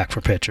cool effect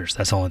for pictures.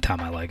 That's the only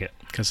time I like it.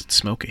 Because it's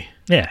smoky.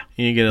 Yeah.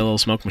 You get a little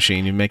smoke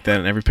machine. You make that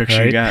in every picture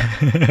right? you got.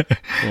 A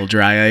little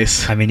dry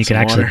ice. I mean, you can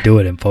actually do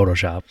it in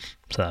Photoshop,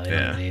 so you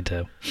don't need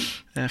to.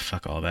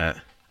 Fuck all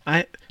that.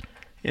 I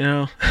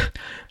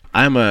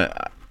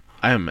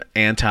am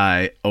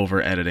anti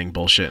over editing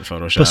bullshit in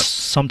Photoshop. But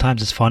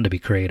sometimes it's fun to be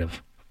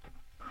creative.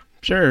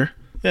 Sure.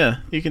 Yeah,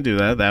 you can do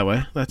that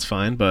way. That's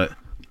fine, but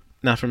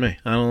not for me.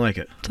 I don't like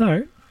it. It's all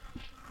right.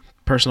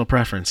 Personal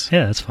preference.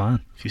 Yeah, that's fine.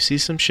 If you see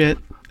some shit,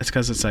 it's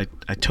because I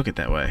took it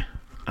that way.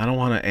 I don't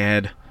want to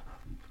add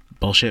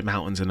bullshit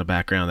mountains in the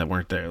background that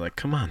weren't there. Like,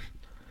 come on.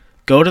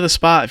 Go to the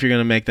spot if you're going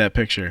to make that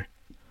picture.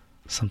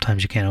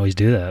 Sometimes you can't always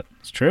do that.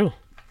 It's true.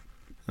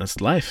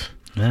 That's life.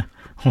 Yeah.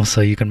 Well,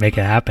 so you can make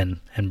it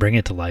happen and bring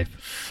it to life.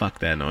 Fuck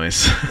that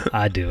noise.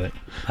 I do it.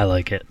 I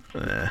like it.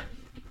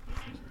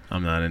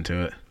 I'm not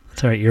into it.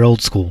 That's all right. You're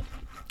old school.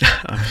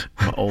 I'm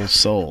an old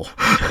soul.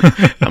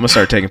 I'm going to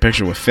start taking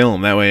pictures with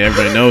film. That way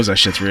everybody knows that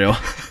shit's real.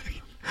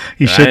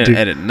 You should I didn't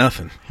edit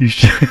nothing. You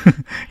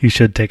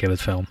should take it with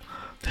film.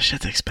 That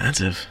shit's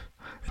expensive.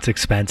 It's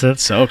expensive.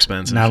 It's so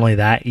expensive. Not only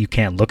that, you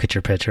can't look at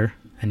your picture,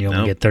 and you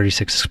only get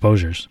 36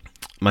 exposures.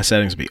 My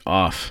settings would be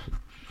off.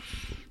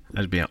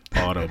 I'd be on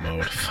auto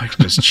mode.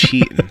 Fucking just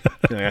cheating.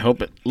 I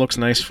hope it looks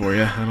nice for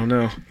you. I don't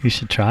know. You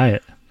should try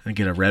it. And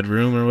get a red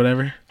room or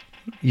whatever.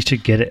 You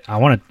should get it.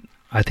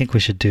 I think we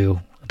should do.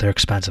 They're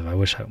expensive. I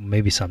wish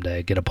maybe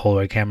someday get a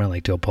Polaroid camera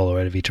and do a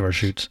Polaroid of each of our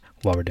shoots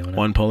while we're doing it.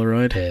 One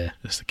Polaroid? Yeah.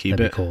 Just to keep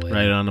That'd it. be cool, yeah.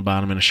 Write it on the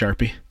bottom in a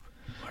Sharpie.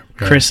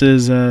 Yeah.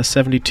 Chris's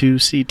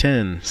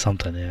 72C10.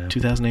 Something, yeah.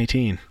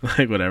 2018.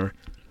 Like, whatever.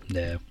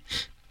 Yeah.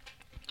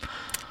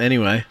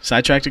 Anyway,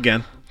 sidetracked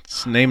again.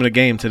 It's the name of the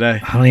game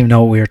today. I don't even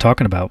know what we were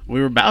talking about. We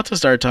were about to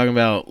start talking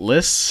about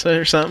lists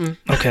or something.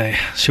 Okay.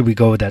 Should we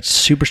go with that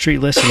Super Street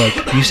list?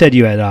 Like you said,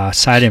 you had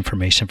side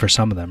information for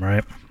some of them,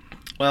 right?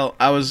 Well,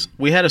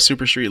 we had a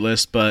Super Street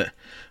list, but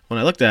when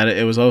I looked at it,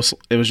 it was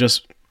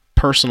just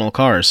personal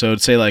cars. So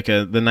it'd say like the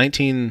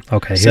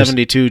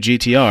 1972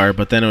 GTR,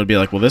 but then it would be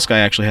like, well, this guy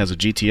actually has a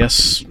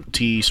GTS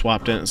T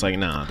swapped in. It's like,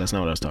 nah, that's not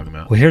what I was talking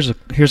about. Well, here's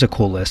a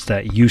cool list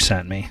that you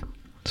sent me.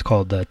 It's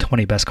called the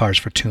 20 best cars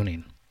for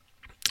tuning.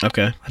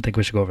 Okay. I think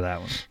we should go over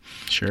that one.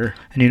 Sure.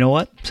 And you know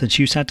what? Since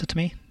you sent it to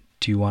me,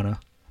 do you want to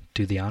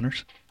do the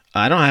honors?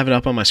 I don't have it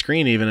up on my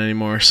screen even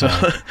anymore, so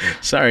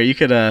sorry. You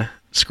could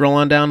scroll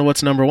on down to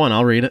what's number one.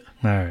 I'll read it.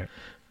 All right.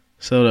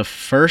 So the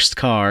first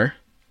car,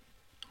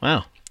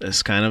 wow, this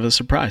is kind of a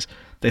surprise.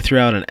 They threw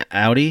out an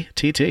Audi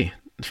TT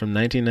from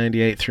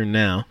 1998 through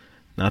now.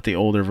 Not the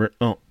older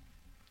oh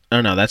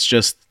no, that's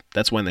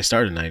when they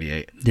started in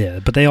 98. Yeah,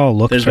 but they all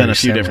look There's been a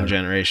few similar. different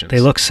generations. They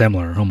look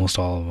similar, almost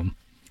all of them.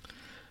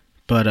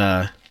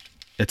 But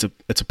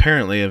it's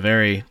apparently a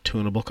very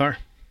tunable car.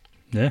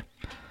 Yeah.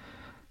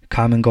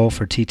 Common goal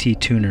for TT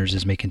tuners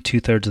is making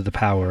 2/3 of the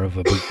power of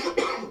a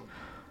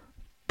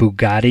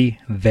Bugatti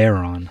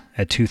Veyron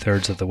at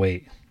 2/3 of the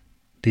weight.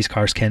 These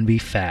cars can be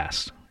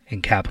fast,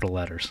 in capital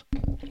letters.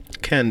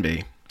 Can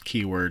be.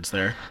 Keywords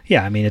there.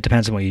 Yeah, I mean, it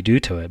depends on what you do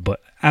to it.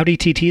 But Audi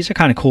TTs are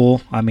kind of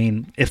cool. I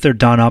mean, if they're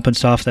done up and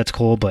stuff, that's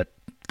cool, but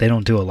they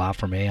don't do a lot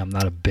for me. I'm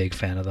not a big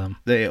fan of them.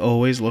 They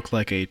always look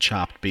like a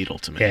chopped Beetle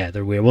to me. Yeah,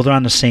 they're weird. Well, they're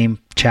on the same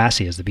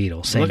chassis as the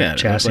Beetle. Same Look at it.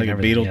 chassis It looks like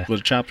a Beetle with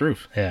a chopped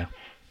roof. Yeah.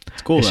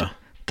 It's cool, though.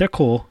 They're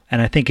cool,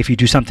 and I think if you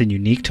do something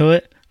unique to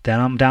it, then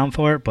I'm down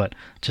for it, but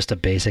just a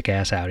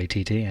basic-ass Audi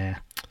TT, yeah.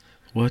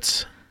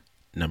 What's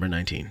number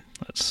 19?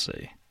 Let's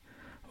see.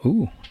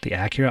 Ooh, the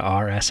Acura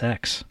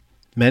RSX.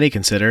 Many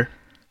consider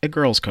a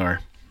girl's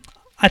car.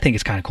 I think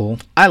it's kind of cool.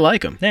 I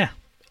like them. Yeah.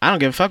 I don't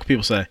give a fuck what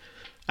people say.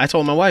 I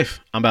told my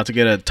wife I'm about to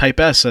get a Type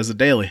S as a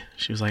daily.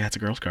 She was like, that's a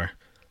girl's car.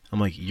 I'm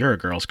like, you're a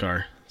girl's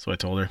car. So I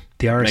told her.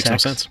 The RSX. Makes no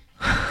sense.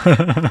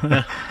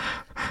 Yeah.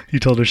 You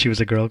told her she was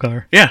a girl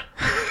car? Yeah.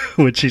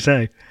 What'd she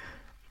say?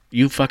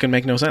 You fucking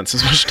make no sense.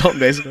 That's what she told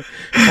me, basically.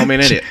 Call me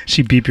an idiot.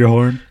 She beep her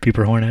horn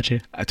at you?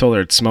 I told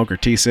her it'd smoke her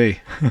TC.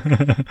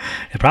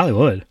 It probably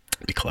would.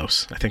 It'd be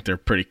close. I think they're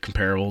pretty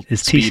comparable.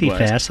 Is TC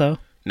speed-wise. fast, though?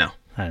 No.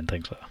 I didn't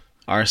think so.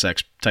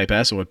 RSX Type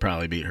S would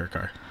probably beat her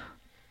car.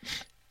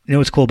 You know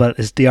what's cool about it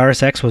is the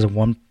RSX was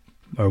a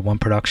or one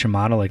production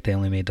model. Like they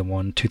only made the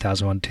one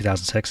 2001,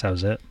 2006. That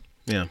was it.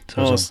 Yeah.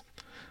 So Well, it's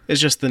it's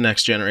just the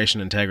next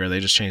generation Integra. They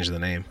just changed the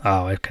name.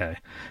 Oh, okay.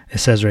 It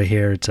says right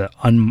here it's a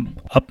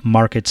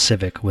upmarket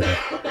Civic with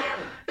a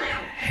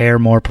hair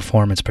more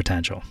performance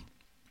potential.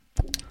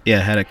 Yeah,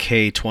 it had a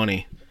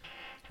K20,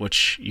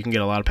 which you can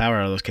get a lot of power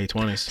out of those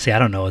K20s. See, I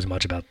don't know as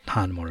much about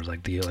Honda motors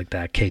like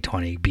that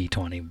K20,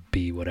 B20,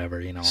 B whatever,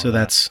 you know. So all that.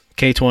 that's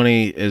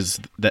K20 is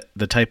that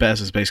the Type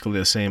S is basically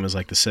the same as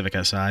like the Civic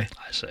Si. I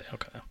see.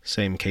 Okay.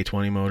 Same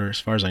K20 motor, as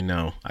far as I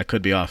know. I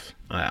could be off.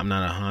 I'm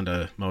not a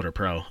Honda motor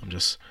pro.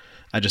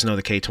 I just know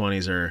the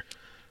K20s are.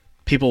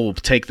 People will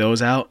take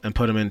those out and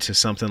put them into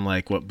something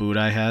like what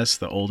Budai has,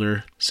 the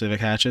older Civic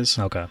hatches,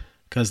 Okay.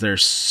 because they're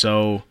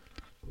so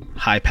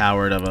high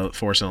powered of a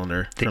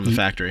 4-cylinder from the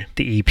factory.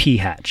 The EP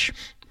hatch.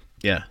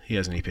 Yeah, he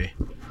has an EP.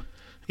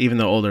 Even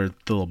the older,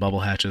 the little bubble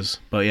hatches.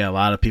 But yeah, a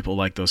lot of people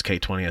like those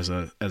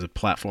K20 as a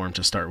platform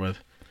to start with.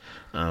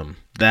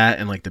 That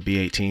and like the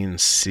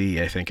B18C,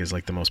 I think, is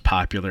like the most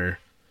popular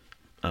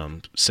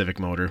Civic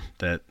motor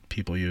that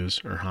people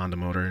use, or Honda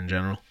motor in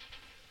general.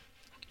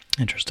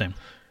 Interesting.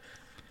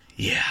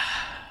 Yeah.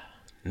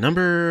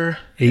 Number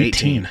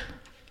 18.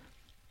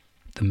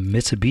 The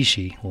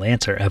Mitsubishi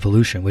Lancer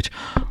Evolution, which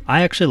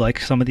I actually like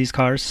some of these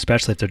cars,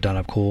 especially if they're done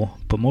up cool,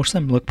 but most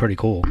of them look pretty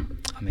cool.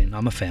 I mean,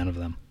 I'm a fan of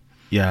them.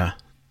 Yeah.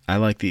 I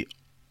like the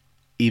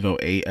Evo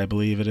 8, I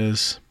believe it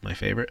is. My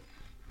favorite.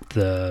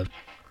 The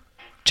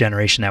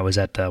generation that was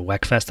at the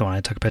WECFest, the one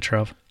I took a picture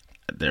of.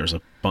 There was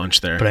a bunch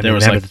there. But I there mean,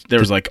 was remember like there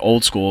was like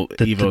old school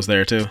Evos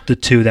there too. The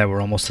two that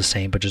were almost the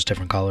same but just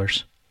different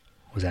colors.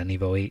 Was that an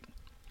Evo 8?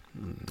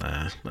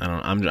 I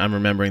don't. I'm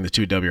remembering the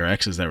two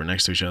WRXs that were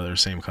next to each other,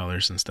 same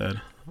colors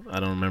instead. I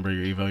don't remember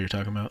your Evo you're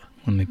talking about.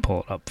 Let me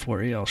pull it up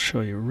for you. I'll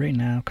show you right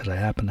now because I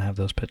happen to have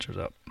those pictures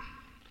up.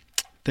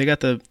 They got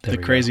the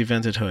crazy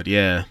vented hood.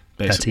 Yeah,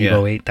 basically. That's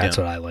Evo 8. Yeah. That's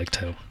what I like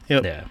too.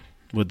 Yep. Yeah.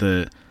 With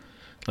the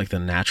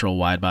natural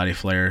wide body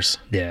flares.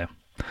 Yeah.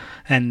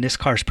 And this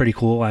car's pretty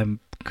cool.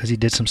 Because he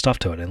did some stuff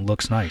to it and it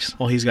looks nice.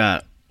 Well, he's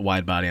got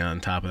wide body on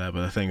top of that,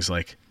 but the thing's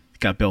like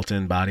got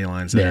built-in body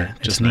lines that are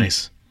just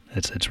nice.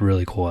 It's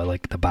really cool. I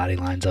like the body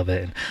lines of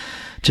it and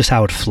just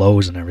how it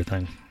flows and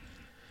everything.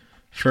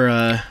 For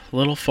a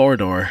little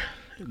four-door,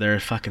 they're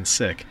fucking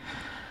sick.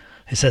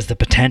 It says the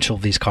potential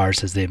of these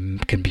cars is they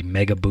can be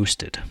mega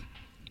boosted.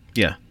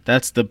 Yeah,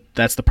 that's the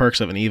perks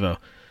of an Evo.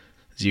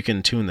 Is you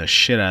can tune the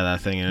shit out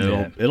of that thing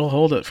and it'll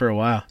hold it for a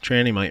while.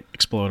 Tranny might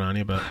explode on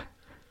you, but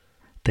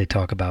they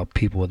talk about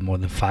people with more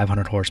than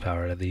 500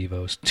 horsepower out of the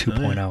Evos 2.0.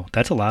 Oh, yeah.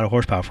 That's a lot of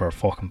horsepower for a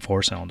fucking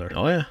 4-cylinder.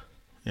 Oh yeah.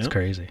 It's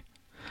crazy.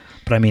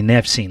 But I mean,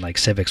 they've seen like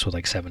Civics with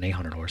like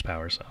 700-800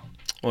 horsepower, so.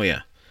 Oh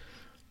yeah.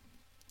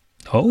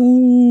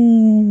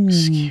 Oh.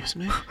 Excuse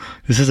me.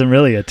 This isn't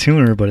really a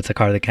tuner, but it's a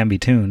car that can be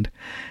tuned.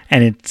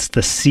 And it's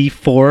the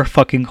C4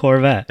 fucking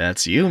Corvette.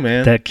 That's you,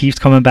 man. That keeps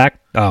coming back.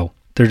 Oh,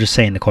 they're just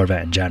saying the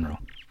Corvette in general.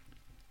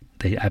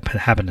 I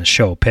happen to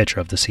show a picture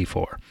of the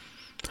C4.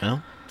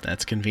 Well,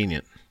 that's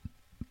convenient.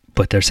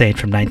 But they're saying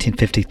from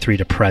 1953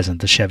 to present,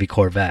 the Chevy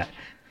Corvette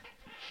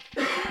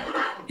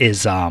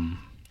is a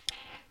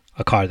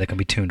car that can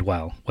be tuned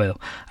well. Well,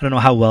 I don't know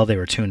how well they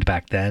were tuned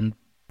back then,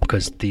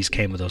 because these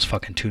came with those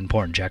fucking tuned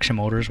port injection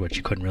motors, which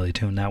you couldn't really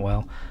tune that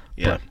well.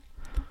 Yeah.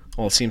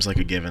 Well, it seems like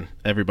a given.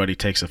 Everybody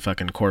takes a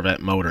fucking Corvette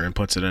motor and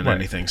puts it in Right.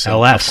 anything. So,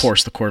 LS. of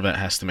course, the Corvette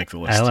has to make the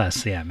list.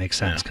 LS, yeah, makes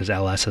sense, Yeah. because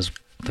LS is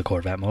the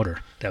Corvette motor.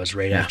 That was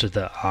right Yeah. after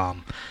the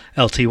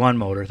LT1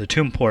 motor. The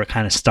tune port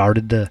kind of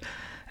started the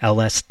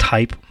LS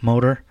type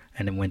motor,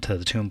 and it went to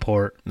the tune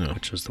port, Yeah.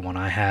 which was the one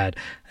I had,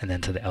 and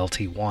then to the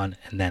LT1,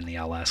 and then the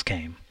LS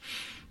came.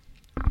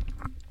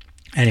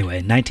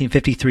 Anyway,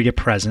 1953 to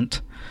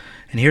present.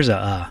 And here's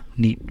a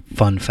neat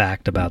fun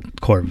fact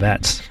about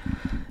Corvettes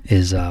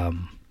is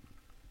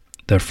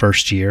their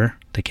first year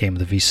they came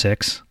with a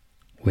V6,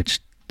 which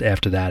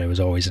after that it was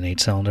always an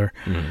 8-cylinder,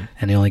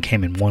 and they only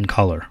came in one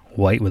color,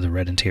 white with a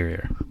red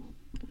interior.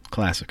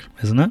 Classic.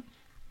 Isn't it?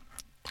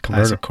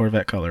 Classic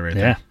Corvette color right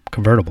Yeah,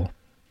 convertible.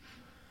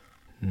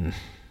 there.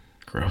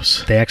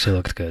 Gross. They actually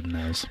looked good in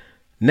those.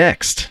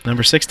 Next,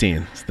 number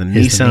 16 is the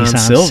Is the Nissan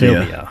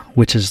Silvia.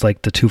 which is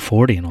like the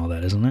 240 and all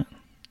that, isn't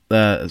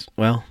it?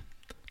 Well,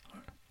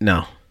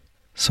 no.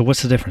 So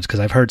what's the difference? Because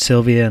I've heard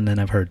Silvia and then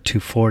I've heard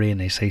 240 and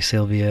they say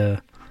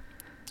Silvia.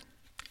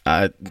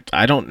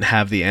 I don't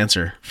have the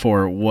answer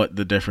for what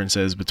the difference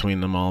is between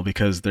them all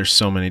because there's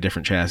so many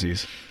different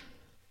chassis.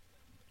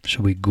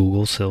 Should we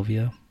Google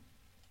Silvia?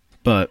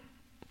 But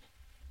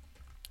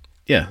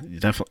yeah,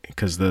 definitely,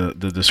 because the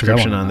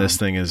description on this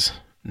know. thing is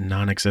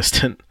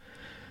non-existent.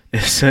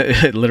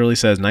 It literally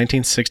says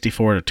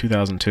 1964 to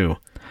 2002.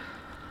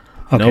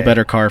 Okay. No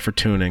better car for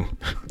tuning.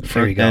 There you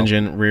Front go.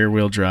 engine,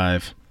 rear-wheel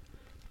drive.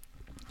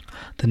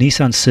 The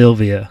Nissan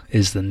Silvia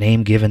is the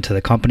name given to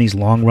the company's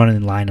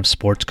long-running line of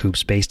sports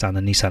coupes based on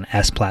the Nissan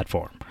S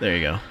platform. There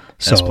you go.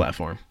 So, S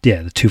platform.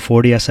 Yeah, the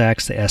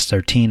 240SX, the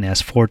S13, the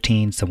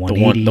S14s, the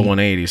 180. The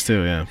 180s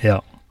too, yeah. Yeah.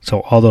 So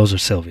all those are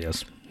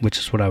Silvias, which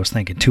is what I was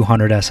thinking.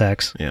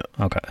 200SX. Yeah.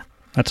 Okay.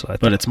 That's what I thought.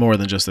 But it's more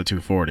than just the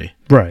 240.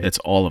 right. It's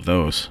all of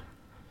those.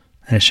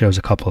 And it shows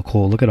a couple of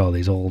cool. Look at all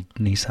these old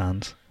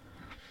Nissans.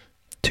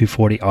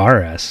 240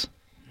 RS.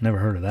 Never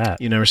heard of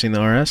that. You never seen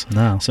the RS?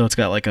 No. So it's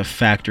got like a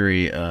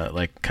factory,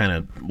 like kind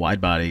of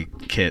wide body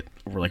kit,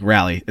 or like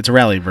rally. It's a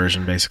rally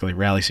version, basically.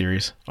 Rally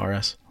series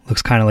RS.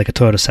 Looks kind of like a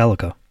Toyota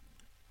Celica.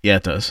 Yeah,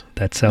 it does.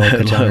 That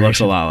Celica It generation looks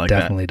a lot like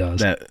definitely that. does.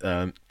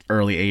 That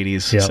early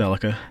 80s Yep.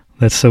 Celica.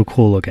 That's so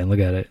cool looking. Look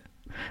at it.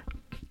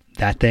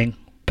 That thing,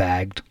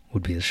 bagged,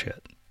 would be the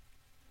shit.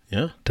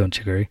 Yeah. Don't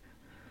you agree?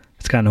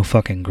 It's got no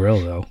fucking grill,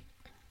 though.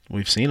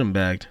 We've seen them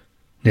bagged.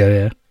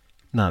 Yeah.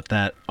 Not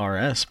that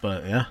RS,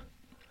 but yeah.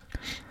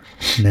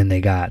 And then they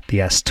got the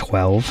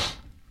S12,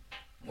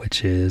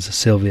 which is a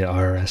Silvia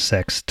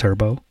RSX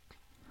Turbo,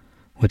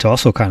 which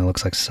also kind of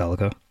looks like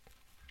Celica.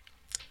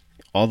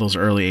 All those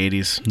early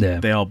 80s, Yeah.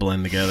 they all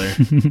blend together.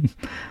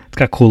 It's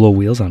got cool little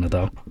wheels on it,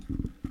 though.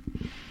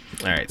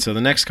 All right, so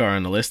the next car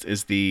on the list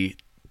is the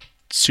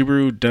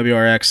Subaru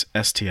WRX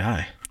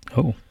STI.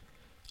 Oh.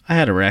 I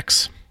had a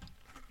Rex.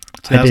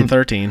 I did.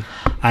 2013.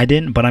 I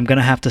didn't, but I'm going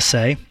to have to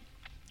say,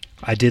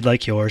 I did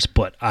like yours,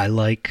 but I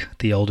like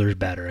the older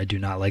better. I do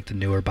not like the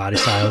newer body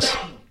styles.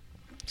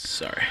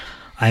 Sorry.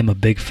 I'm a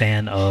big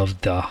fan of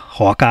the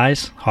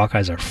Hawkeyes.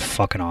 Hawkeyes are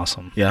fucking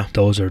awesome. Yeah.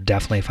 Those are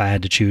definitely, if I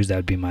had to choose, that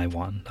would be my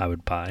one I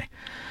would buy.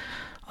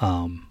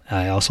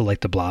 I also like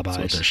the blob That's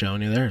what eyes. they're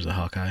showing you there is a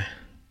Hawkeye.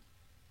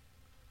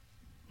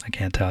 I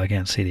can't tell. I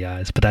can't see the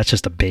eyes, but that's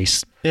just a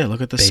base. Yeah,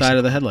 look at the Basic. side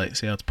of the headlight.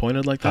 See how it's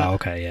pointed like that? Oh,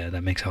 okay, yeah,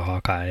 that makes a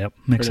Hawkeye. Yep,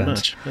 makes Pretty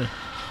sense. much.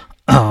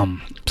 Yeah.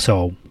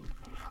 So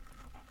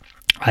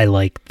I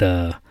like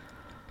the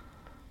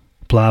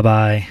blob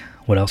eye.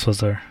 What else was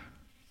there?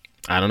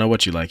 I don't know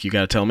what you like. You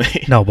got to tell me.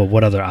 No, but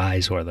what other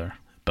eyes were there?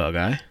 Bug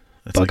Eye.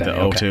 That's Bug like eye, the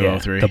okay, 02, yeah.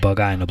 03. The bug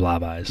eye and the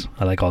blob eyes.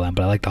 I like all them,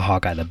 but I like the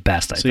Hawkeye the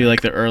best. I So think. you like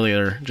the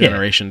earlier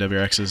generation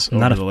WRXs I'm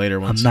over not a- the later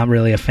ones? I'm not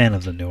really a fan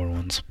of the newer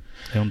ones.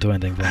 They don't do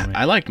anything for me.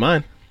 I liked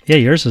mine. Yeah,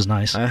 yours is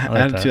nice. I I had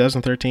like a that.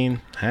 2013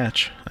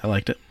 hatch. I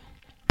liked it.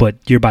 But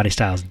your body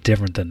style is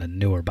different than the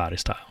newer body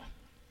style.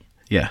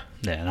 Yeah.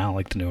 Yeah, and I don't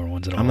like the newer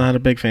ones at all. I'm not a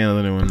big fan of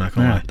the new one, not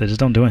going to Nah, lie. they just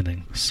don't do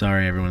anything.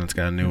 Sorry, everyone that's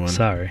got a new one.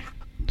 Sorry.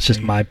 It's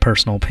just my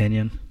personal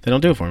opinion. They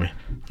don't do it for me.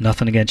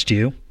 Nothing against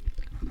you.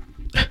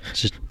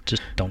 Just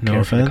don't No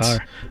care for the offense.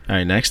 car. All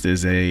right, next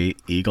is a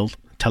Eagle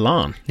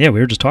Talon. Yeah, we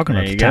were just talking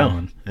There about you the go.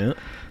 Talon. Yep.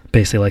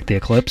 Basically like the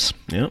Eclipse.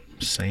 Yep.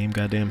 Same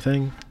goddamn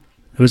thing.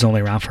 It was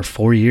only around for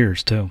 4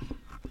 years, too.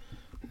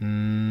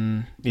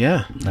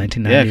 Yeah.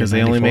 1990. Yeah, because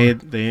they only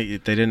 94. made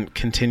they didn't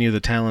continue the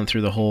Talon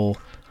through the whole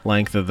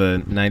length of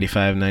the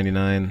 95,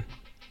 99.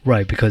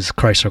 Right, because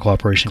Chrysler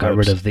Corporation got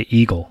rid Eclipse. of the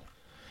Eagle.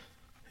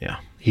 Yeah.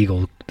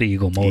 The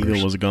Eagle Motors.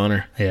 Eagle was a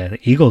goner. Yeah, the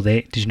Eagle.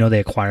 Did you know they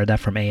acquired that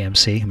from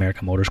AMC,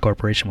 American Motors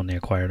Corporation, when they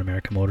acquired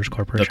American Motors The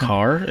Corporation?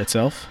 car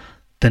itself.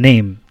 The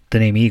name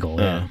Eagle.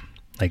 Yeah. Oh.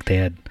 Like they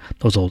had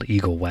those old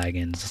Eagle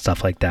wagons and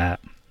stuff like that.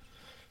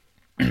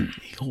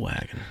 Eagle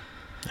wagon.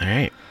 All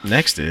right.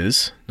 Next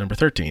is number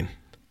 13.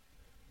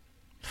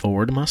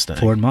 Ford Mustang.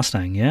 Ford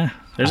Mustang. Yeah.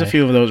 There's a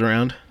few of those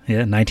around. Yeah,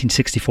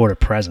 1964 to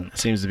present.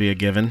 Seems to be a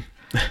given.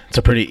 It's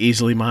a pretty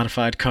easily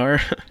modified car.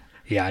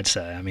 Yeah, I'd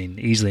say. I mean,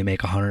 easily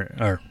make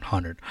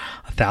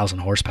 1,000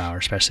 horsepower,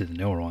 especially the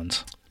newer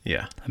ones.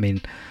 Yeah. I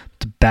mean,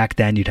 back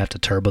then you'd have to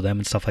turbo them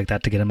and stuff like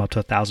that to get them up to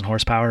 1,000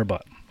 horsepower,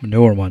 but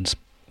newer ones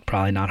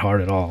probably not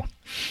hard at all.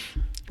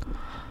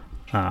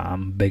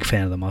 I'm a big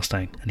fan of the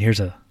Mustang, and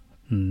here's a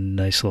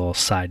nice little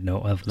side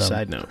note of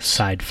the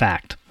side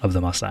fact of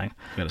the Mustang.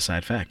 Got a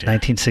side fact here.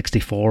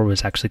 1964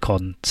 was actually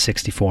called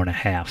 64 and a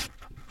half.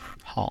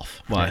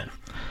 Half. Why? Yeah.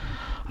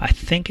 I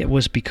think it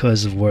was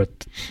because of what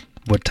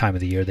time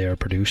of the year they were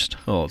produced.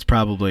 Well, it's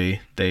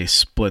probably they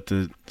split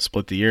the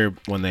year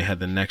when they had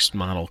the next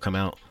model come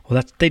out.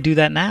 Well, they do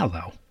that now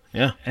though,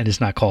 Yeah. and it's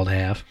not called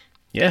half.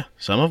 Yeah,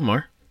 some of them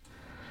are.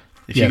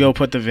 If Yeah, you go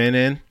put the VIN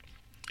in,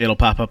 it'll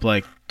pop up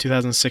like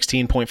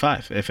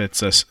 2016.5 if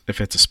it's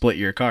a split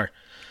year car.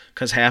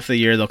 Because half the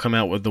year they'll come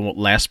out with the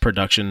last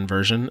production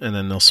version and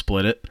then they'll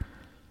split it.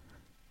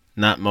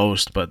 Not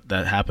most, but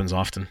that happens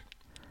often.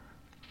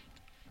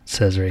 It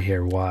says right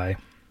here why.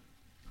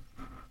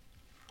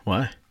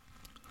 Why?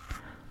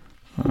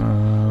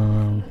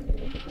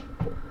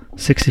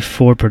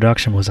 64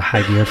 production was a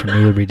high gear for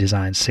newly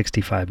redesigned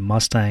 65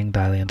 Mustang,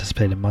 highly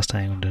anticipated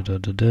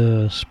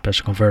Mustang.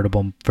 Special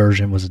convertible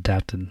version was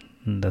adapted.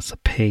 That's a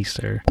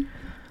pacer.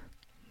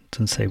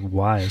 Doesn't say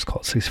why it's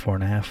called 64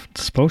 and a half.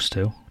 It's supposed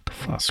to. What the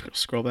fuck?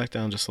 Scroll back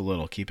down just a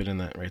little. Keep it in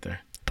that right there.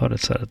 Thought it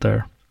said it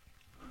there.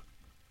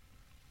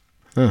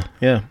 Huh,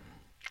 yeah.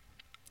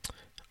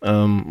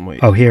 Wait.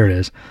 Oh, here it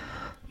is.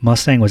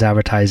 Mustang was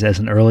advertised as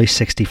an early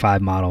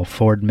 65 model.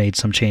 Ford made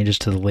some changes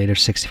to the later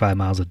 65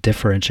 models that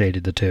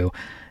differentiated the two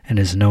and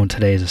is known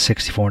today as a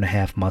 64 and a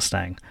half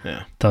Mustang.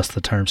 Yeah. Thus the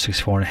term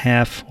 64 and a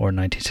half or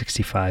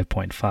 1965.5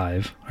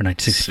 or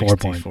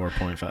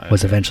 1964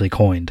 was eventually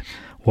coined.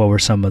 What were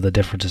some of the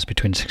differences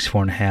between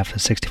 64 and a half and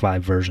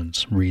 65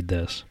 versions? Read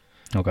this.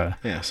 Okay.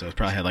 Yeah, so it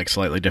probably had like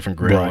slightly different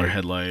grill Right. or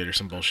headlight or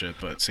some bullshit,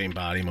 but same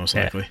body most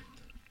Yeah. likely.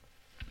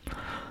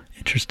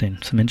 Interesting.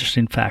 Some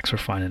interesting facts we're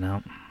finding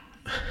out.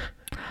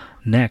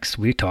 Next,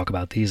 we talk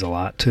about these a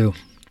lot too.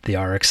 The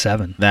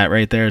RX-7. That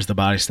right there is the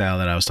body style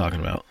that I was talking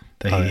about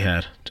that Oh, he yeah.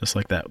 had, just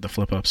like that, the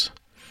flip-ups.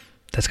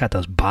 That's got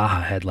those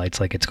Baja headlights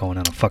like it's going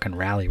on a fucking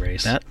rally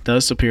race. That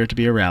does appear to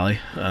be a rally.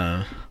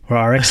 Were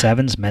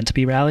RX-7s meant to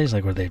be rallies?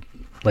 Like, were they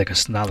like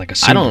not like a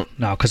Subaru? I don't.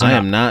 No, because I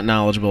am not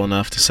knowledgeable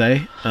enough to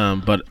say,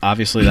 but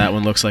obviously that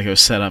one looks like it was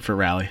set up for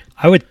rally.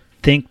 I would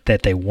think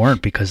that they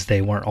weren't because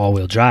they weren't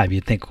all-wheel drive.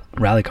 You'd think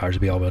rally cars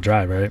would be all-wheel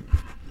drive, right?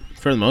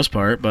 For the most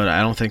part, but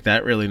I don't think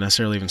that really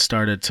necessarily even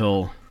started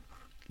till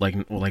like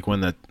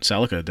when the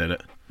Celica did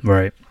it.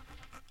 Right.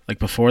 Like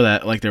before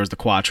that, like there was the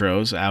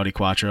Quattros, Audi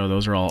Quattro.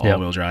 Those are all Yep.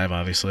 all-wheel drive,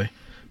 obviously.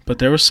 But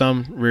there was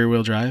some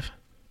rear-wheel drive.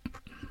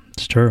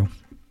 It's true.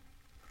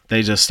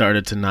 They just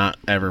started to not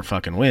ever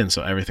fucking win,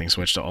 so everything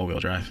switched to all-wheel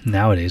drive.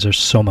 Nowadays, there's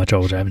so much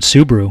all-wheel drive. And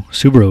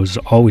Subaru has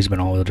always been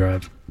all-wheel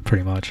drive,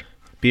 pretty much.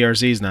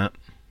 BRZ's not,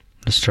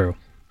 That's true.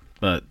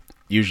 but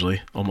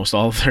usually almost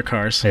all of their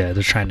cars. Yeah,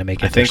 they're trying to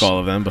make it. I think all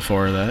of them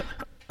before that.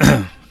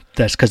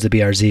 That's because the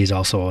BRZ is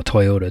also a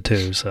Toyota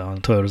too. So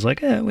Toyota's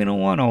like, we don't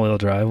want all-wheel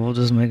drive. We'll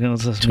just make it.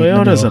 Let's just meet in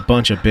the Toyota's a middle."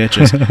 bunch of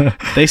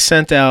bitches. They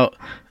sent out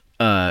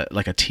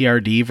like a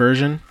TRD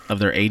version of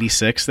their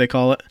 86, they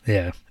call it.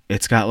 Yeah.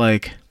 It's got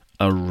like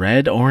a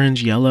red,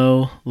 orange,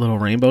 yellow little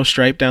rainbow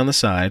stripe down the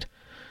side.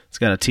 It's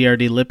got a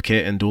TRD lip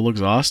kit and dual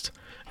exhaust,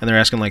 and they're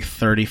asking like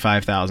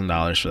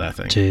 $35,000 for that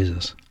thing.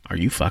 Jesus. Are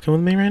you fucking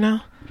with me right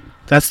now?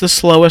 That's the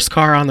slowest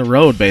car on the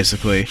road,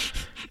 basically.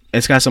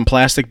 It's got some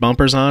plastic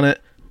bumpers on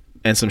it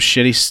and some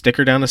shitty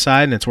sticker down the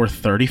side, and it's worth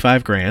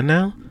 35 grand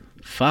now.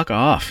 Fuck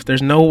off.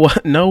 There's no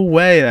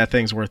way that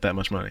thing's worth that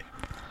much money.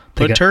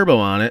 Put turbo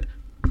on it.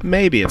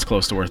 Maybe it's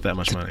close to worth that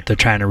much money. They're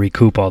trying to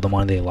recoup all the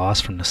money they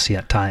lost from the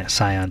Scion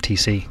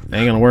TC. They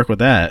ain't gonna work with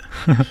that.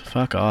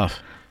 Fuck off.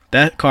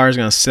 That car is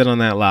gonna sit on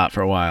that lot for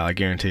a while. I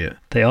guarantee it.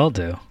 They all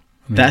do. I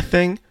mean, That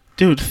thing,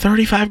 dude,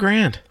 35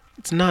 grand.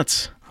 It's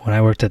nuts. when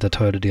I worked at the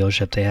Toyota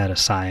dealership, they had a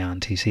Scion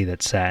TC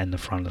that sat in the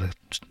front of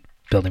the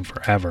building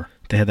forever.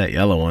 They had that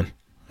yellow one.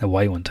 The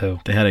white one too.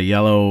 They had a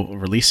yellow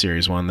release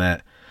series one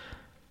that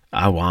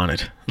I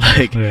wanted.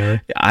 Like,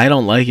 Really? I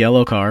don't like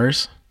yellow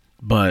cars,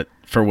 but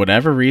for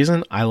whatever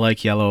reason, I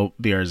like yellow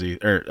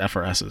BRZ or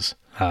FRSs.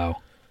 Oh.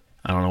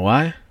 I don't know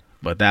why,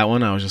 but that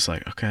one I was just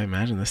like, okay,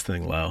 imagine this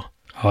thing low.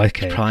 Oh,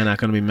 okay. There's probably not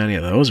going to be many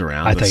of those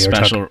around. I The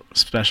thought you were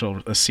special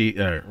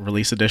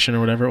release edition or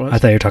whatever it was. I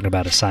thought you were talking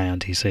about a Scion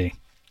TC.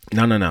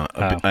 No, Oh.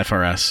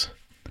 FRS.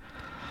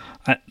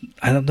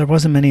 There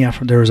wasn't many.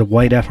 There was a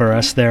white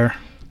FRS there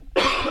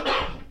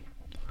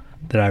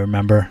that I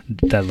remember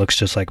that looks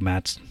just like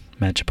Matt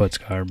Chaput's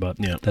car, but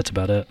Yeah. that's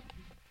about it.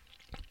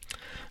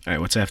 All right,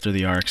 what's after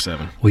the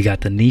RX-7? We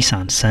got the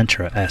Nissan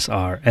Sentra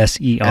SR,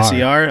 SER.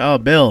 SER? Oh,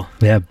 Bill.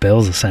 Yeah,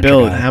 Bill's a Sentra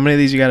Bill, guy. how many of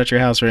these you got at your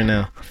house right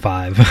now?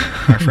 5.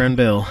 Our friend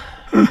Bill.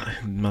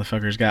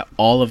 Motherfucker's got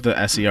all of the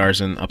SERs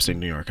in upstate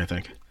New York, I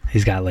think.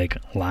 He's got like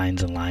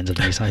lines and lines of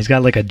Nissan. He's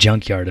got like a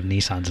junkyard of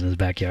Nissans in his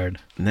backyard,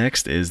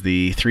 Next is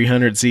the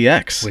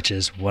 300ZX. which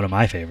is one of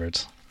my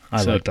favorites.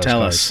 I so like those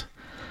tell cars. us.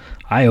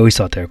 I always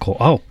thought they were cool.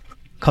 Oh,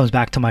 comes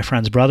back to my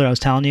friend's brother. I was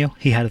telling you,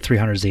 he had a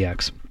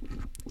 300ZX.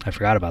 I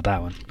forgot about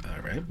that one.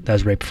 All right. That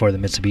was right before the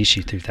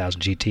Mitsubishi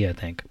 3000 GT, I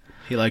think.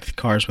 He liked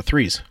cars with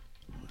threes.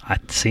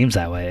 It seems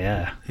that way,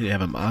 yeah. Did he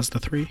have a Mazda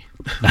 3?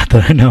 Not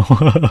that I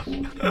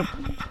know.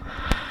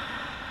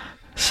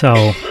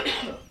 So,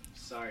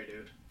 Sorry,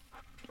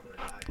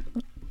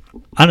 dude.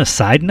 on a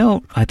side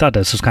note, I thought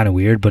this was kind of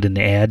weird, but in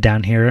the ad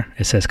down here,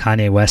 it says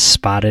Kanye West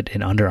spotted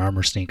in Under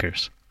Armour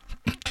sneakers.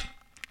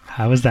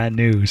 How is that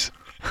news?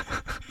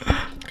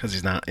 Because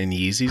he's not in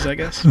Yeezys, I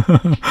guess.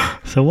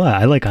 So what?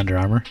 I like Under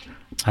Armour.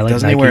 I like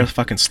Doesn't Nike. he wear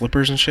fucking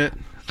slippers and shit?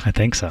 I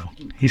think so.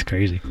 He's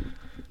crazy.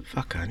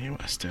 Fuck Kanye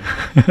West,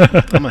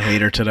 dude. I'm a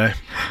hater today.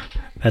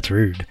 That's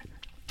rude.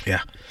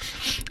 Yeah.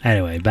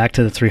 Anyway, back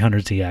to the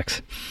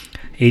 300ZX.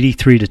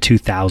 83 to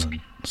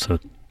 2000. So,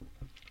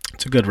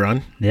 It's a good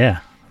run.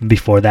 yeah.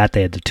 Before that,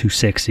 they had the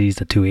 260s,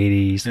 the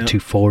 280s, the Yep.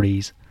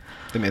 240s,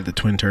 They made the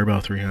twin turbo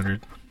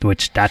 300.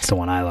 which that's the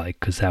one I like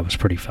because that was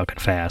pretty fucking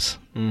fast.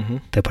 Mm-hmm.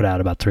 They put out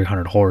about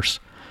 300 horse.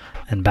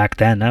 And back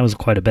then, that was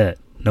quite a bit.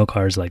 No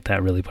cars like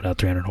that really put out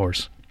 300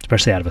 horse,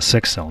 especially out of a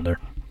 6-cylinder.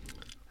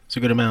 It's a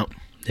good amount.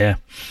 Yeah.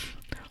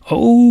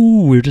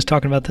 Oh, we were just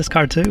talking about this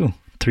car too.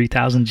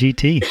 3000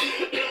 GT.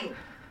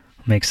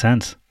 Makes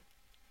sense.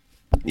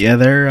 Yeah,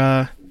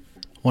 they're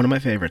one of my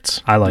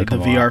favorites. I like the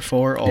them a lot.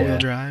 VR4 all-wheel Yeah.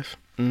 drive.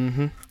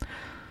 Mm-hmm.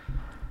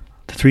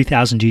 The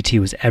 3000 GT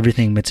was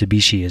everything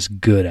Mitsubishi is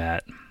good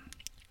at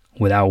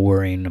without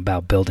worrying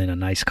about building a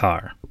nice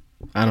car.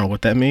 I don't know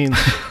what that means.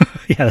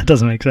 Yeah, that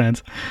doesn't make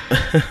sense.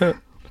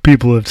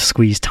 People have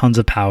squeezed tons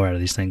of power out of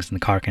these things, and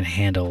the car can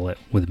handle it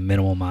with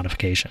minimal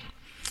modification.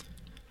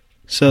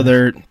 So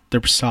they're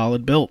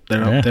solid built. They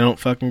don't Yeah. they don't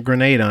fucking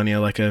grenade on you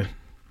like a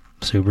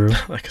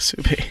Subaru. like a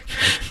Subi,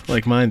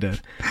 like mine did.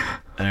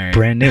 All right.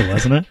 Brand new,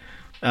 wasn't it?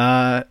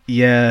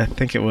 Yeah, I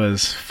think it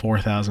was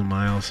 4,000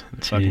 miles.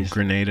 It fucking Jeez.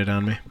 grenaded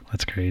on me.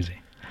 That's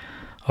crazy.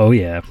 Oh,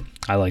 yeah.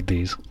 I like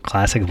these.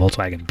 Classic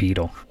Volkswagen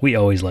Beetle. We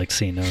always liked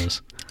seeing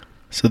those.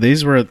 So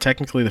these were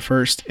technically the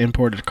first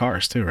imported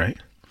cars too, right?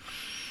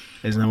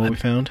 Isn't that what we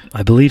found?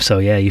 I believe so,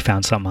 yeah. You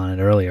found something on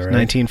it earlier, right?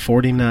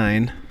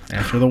 1949,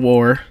 after the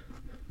war,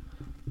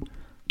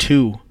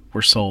 2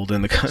 were sold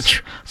in the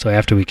country. So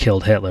after we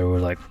killed Hitler, we're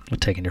like, we're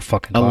taking your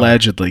fucking car.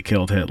 Allegedly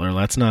killed Hitler.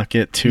 Let's not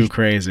get too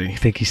crazy. You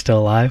think he's still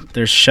alive?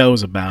 There's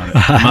shows about it.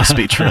 Must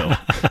be true.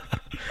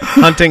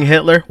 Hunting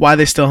Hitler? Why are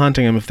they still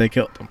hunting him if they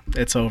killed him?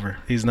 It's over.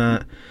 He's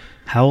not...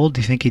 How old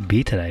do you think he'd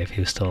be today if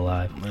he was still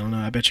alive? I don't know.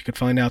 I bet you could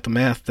find out the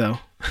math, though.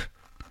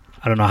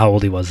 I don't know how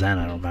old he was then.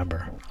 I don't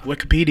remember.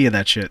 Wikipedia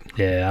that shit.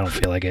 Yeah, I don't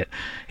feel like it.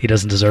 He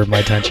doesn't deserve my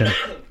attention.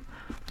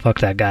 Fuck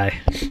that guy.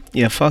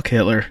 Yeah, fuck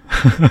Hitler.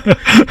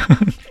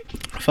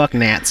 Fuck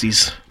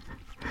Nazis.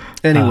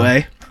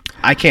 Anyway,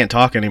 I can't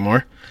talk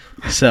anymore.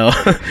 So,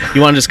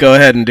 you want to just go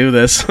ahead and do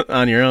this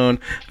on your own?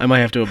 I might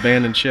have to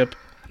abandon ship.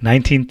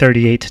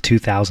 1938 to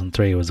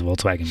 2003 was the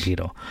Volkswagen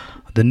Beetle.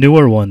 The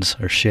newer ones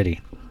are shitty.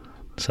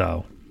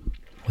 So,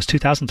 was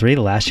 2003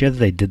 the last year that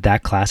they did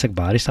that classic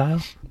body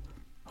style?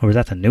 Or was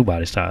that the new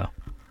body style?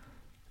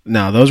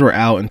 No, those were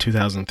out in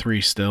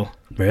 2003 still.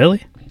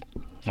 Really?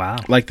 Wow.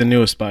 Like the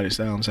newest body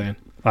style, I'm saying.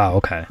 Oh,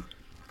 okay.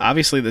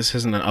 Obviously, this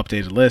isn't an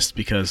updated list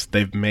because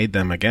they've made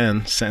them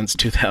again since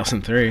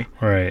 2003.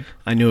 Right.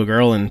 I knew a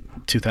girl in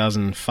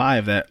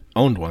 2005 that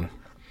owned one.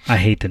 I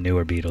hate the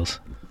newer Beetles.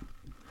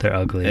 They're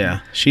ugly. Yeah.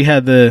 She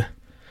had the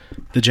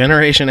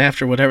generation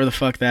after whatever the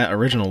fuck that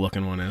original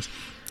looking one is.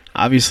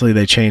 Obviously,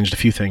 they changed a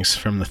few things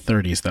from the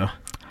 30s, though.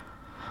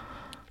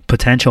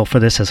 Potential for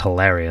this is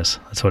hilarious.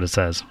 That's what it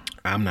says.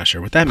 I'm not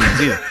sure what that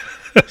means either.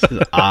 This is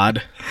an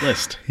odd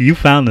list. You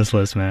found this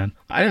list, man.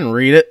 I didn't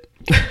read it.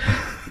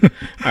 All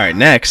right,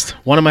 next.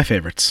 One of my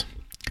favorites.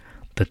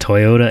 The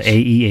Toyota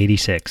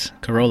AE86.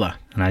 Corolla.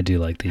 And I do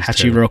like these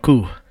too.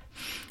 Hachiroku.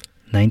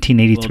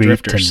 1983 to Little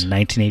drifters.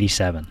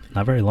 1987.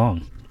 Not very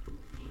long.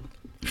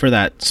 For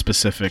that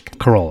specific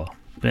Corolla.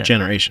 Yeah.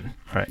 generation.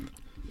 Right.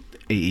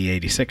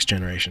 AE86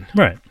 generation.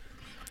 Right.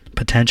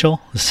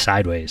 Potential is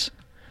sideways.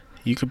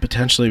 You could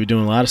potentially be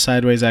doing a lot of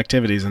sideways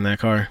activities in that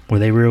car. Were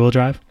they rear-wheel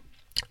drive?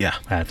 Yeah.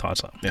 I thought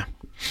so. Yeah.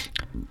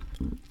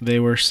 They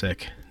were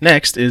sick.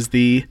 Next is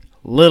the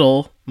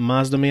little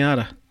Mazda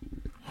Miata.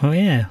 Oh,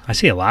 yeah. I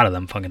see a lot of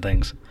them fucking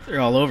things.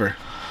 They're all over.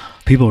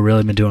 People have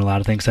really been doing a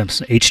lot of things.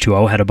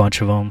 H2O had a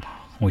bunch of them.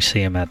 We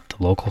see them at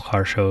the local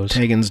car shows.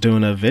 Tegan's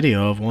doing a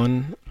video of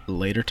one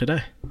later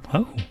today.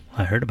 Oh,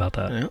 I heard about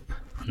that. Yeah.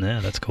 Yeah,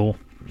 that's cool.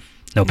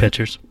 No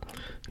pictures?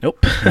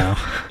 Nope. No.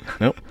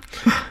 Nope.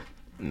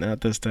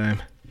 Not this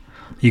time.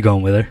 You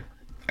going with her?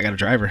 I got a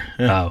driver.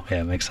 Yeah. Oh,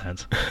 yeah, makes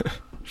sense.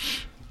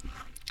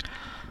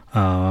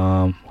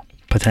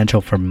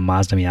 Potential for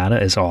Mazda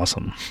Miata is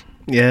awesome.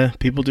 Yeah,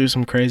 people do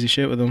some crazy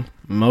shit with them.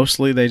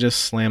 Mostly they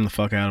just slam the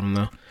fuck out of them,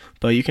 though.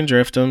 But you can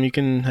drift them. You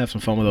can have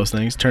some fun with those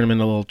things. Turn them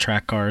into little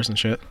track cars and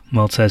shit.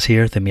 Well, it says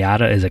here, the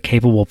Miata is a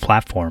capable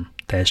platform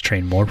that has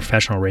trained more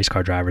professional race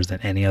car drivers than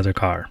any other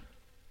car.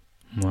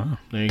 Wow.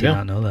 There you Did go.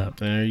 not know that.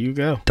 There you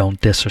go. Don't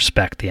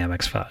disrespect the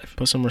MX-5.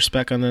 Put some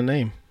respect on that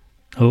name.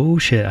 Oh,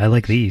 shit. I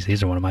like these.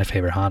 These are one of my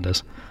favorite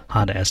Hondas.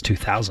 Honda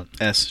S2000.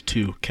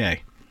 S2K.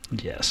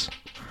 Yes.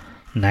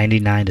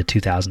 99 to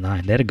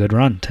 2009. They had a good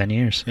run. 10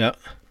 years. Yep.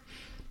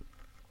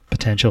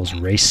 Potential's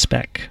race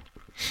spec.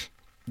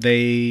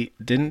 They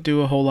didn't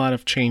do a whole lot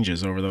of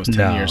changes over those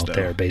 10 years, though.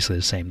 They're basically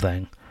the same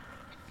thing.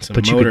 Some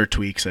but motor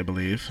tweaks, I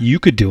believe. You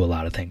could do a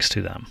lot of things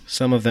to them.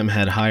 Some of them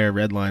had higher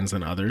red lines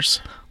than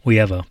others. We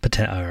have a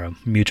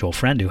mutual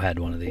friend who had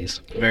one of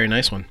these. Very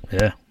nice one.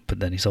 Yeah, but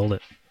then he sold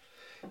it.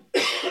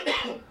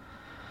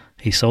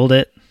 He sold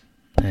it,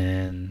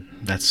 and...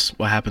 That's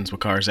what happens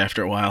with cars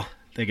after a while.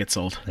 They get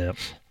sold. Yep.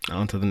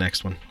 On to the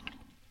next one.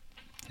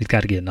 He's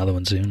got to get another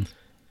one soon.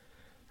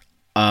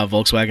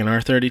 Volkswagen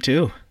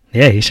R32.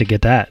 Yeah, he should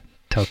get that.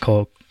 Tell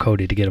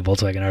Cody to get a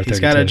Volkswagen R32. He's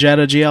got a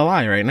Jetta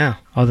GLI right now.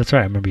 Oh, that's right.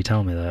 I remember you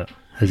telling me that.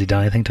 Has he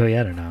done anything to it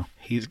yet or no?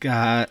 He's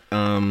got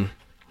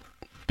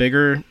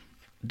bigger,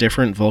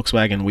 different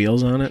Volkswagen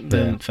wheels on it.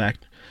 In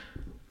fact,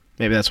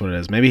 maybe that's what it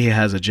is. Maybe he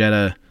has a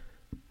Jetta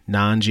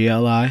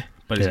non-GLI,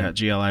 but he's got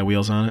GLI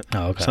wheels on it.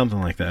 Oh, okay. Something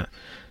like that.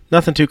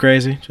 Nothing too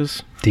crazy.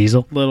 Just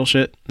diesel? Little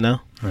shit.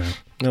 No.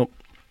 Nope.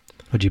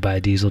 Would you buy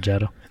a diesel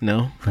Jetta?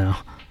 No. No.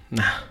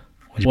 Nah.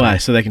 Why?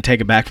 So they can take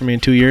it back from me in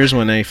 2 years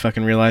when they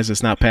fucking realize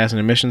it's not passing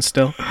emissions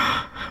still?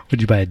 Would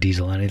you buy a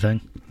diesel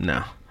anything?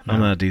 No. I'm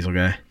not a diesel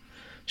guy.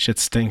 Shit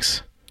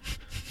stinks.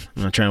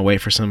 I'm not trying to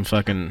wait for some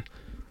fucking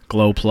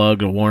glow plug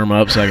to warm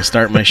up so I can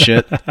start my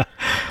shit.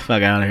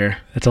 Fuck out of here.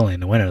 It's only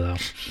in the winter, though.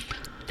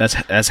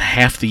 That's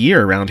half the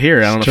year around here.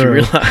 I don't know if you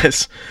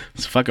realize.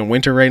 It's fucking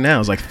winter right now.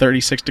 It's like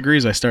 36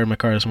 degrees. I started my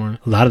car this morning.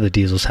 A lot of the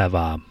diesels have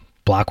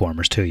block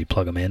warmers, too. You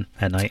plug them in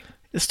at night.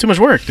 It's too much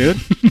work, dude.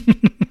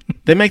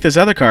 They make those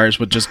other cars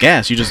with just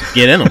gas. You just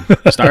get in them,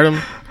 start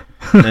them,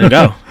 and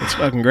go. It's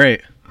fucking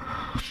great.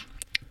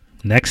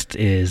 Next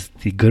is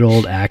the good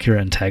old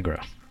Acura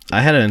Integra.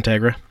 I had an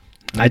Integra.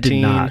 I did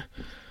not.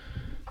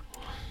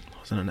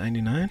 Was it a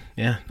 99?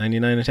 Yeah,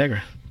 99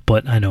 Integra.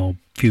 But I know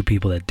a few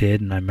people that did,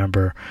 and I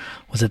remember,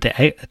 was it the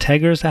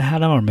Integras that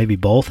had them, or maybe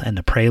both, and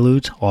the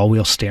Preludes,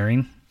 all-wheel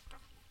steering?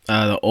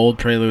 The old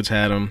Preludes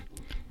had them.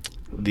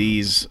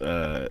 These,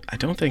 I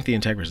don't think the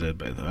Integras did,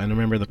 but I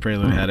remember the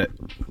Prelude had it.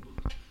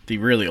 The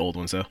really old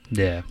ones, though.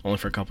 Yeah. Only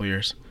for a couple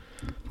years.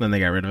 Then they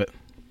got rid of it.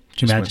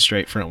 Just went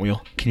straight front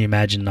wheel. Can you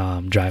imagine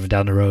driving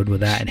down the road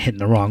with that and hitting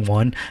the wrong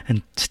one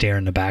and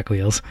staring the back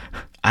wheels?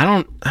 I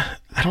don't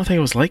think it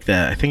was like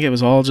that. I think it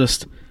was all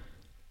just,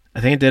 I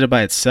think it did it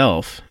by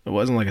itself. It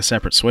wasn't like a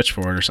separate switch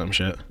for it or some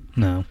shit.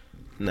 No.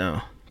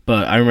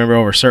 But I remember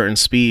over certain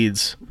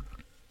speeds,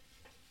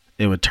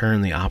 it would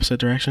turn the opposite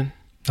direction.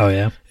 Oh,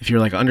 yeah? If you're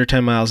like under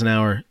 10 miles an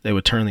hour, they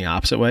would turn the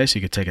opposite way, so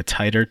you could take a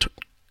tighter,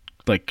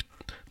 like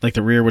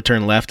the rear would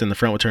turn left and the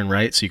front would turn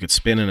right, so you could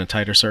spin in a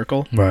tighter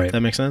circle. Right.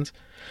 That makes sense?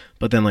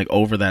 But then like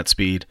over that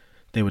speed,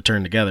 they would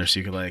turn together, so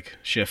you could like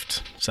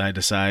shift side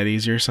to side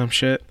easier or some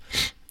shit.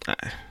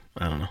 I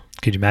don't know.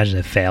 Could you imagine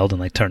it failed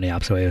and like turned the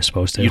opposite way it was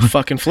supposed to? You'd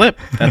fucking flip.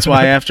 That's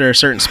why after a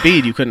certain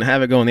speed, you couldn't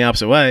have it going the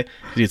opposite way.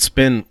 You'd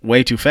spin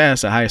way too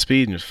fast at high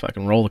speed and just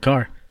fucking roll the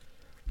car.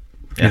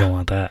 You don't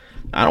want that.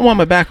 I don't want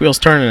my back wheels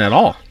turning at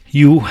all.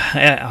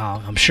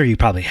 I'm sure you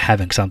probably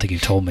haven't, something you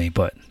told me,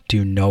 but do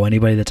you know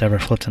anybody that's ever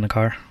flipped in a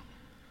car?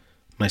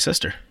 My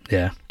sister.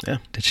 Yeah. Yeah.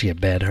 Did she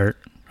get bad hurt?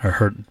 Or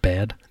hurt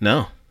bad?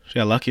 No. She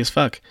got lucky as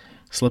fuck.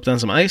 Slipped on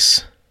some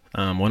ice,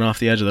 went off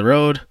the edge of the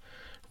road,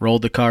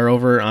 rolled the car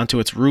over onto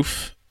its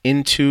roof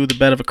into the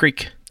bed of a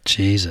creek.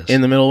 Jesus.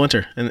 In the middle of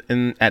winter,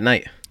 at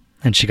night.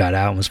 And she got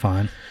out and was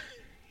fine?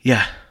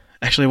 Yeah.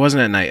 Actually, it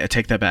wasn't at night. I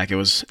take that back. It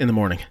was in the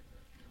morning.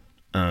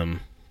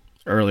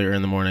 Earlier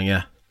in the morning,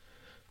 yeah.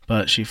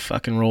 But she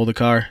fucking rolled the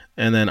car.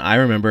 And then I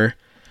remember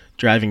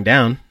driving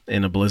down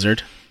in a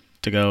blizzard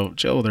to go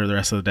chill with her the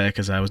rest of the day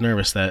because I was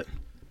nervous that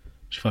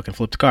she fucking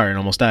flipped the car and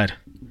almost died.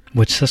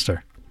 Which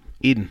sister?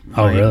 Eden.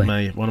 Oh,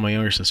 really? One of my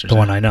younger sisters. The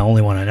one I know,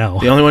 only one I know.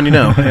 The only one you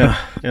know, yeah.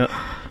 Yeah.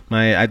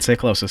 I'd say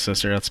closest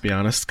sister, let's be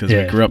honest, because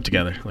we grew up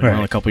together. Like, we're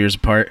only a couple years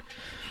apart.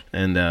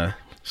 And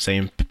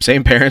same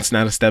parents,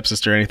 not a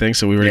stepsister or anything,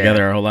 so we were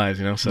together our whole lives,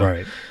 you know? So,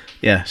 right.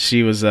 Yeah,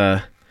 she was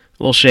a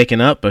little shaken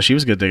up, but she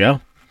was good to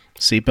go.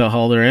 Seatbelt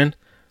held her in.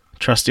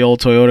 Trusty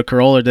old Toyota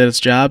Corolla did its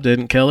job,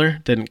 didn't kill her,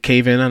 didn't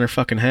cave in on her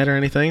fucking head or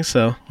anything,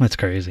 so. That's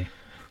crazy.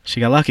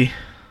 She got lucky,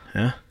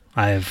 yeah.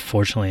 I have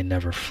fortunately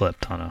never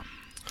flipped on a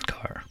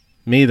car.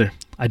 Me either.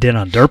 I did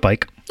on a dirt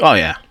bike. Oh,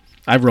 yeah.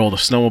 I've rolled a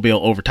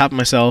snowmobile over top of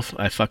myself.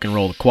 I fucking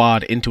rolled a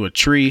quad into a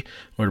tree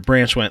where the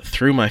branch went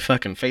through my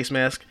fucking face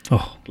mask.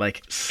 Oh.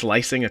 Like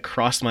slicing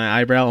across my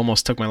eyebrow.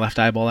 Almost took my left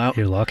eyeball out.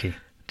 You're lucky.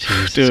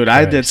 Jesus Dude, Christ.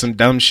 I did some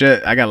dumb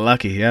shit. I got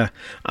lucky, yeah.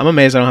 I'm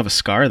amazed I don't have a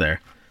scar there.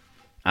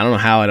 I don't know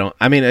how I don't.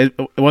 I mean, it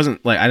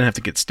wasn't like I didn't have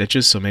to get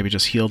stitches, so maybe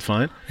just healed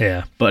fine.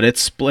 Yeah. But it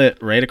split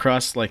right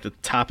across like the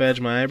top edge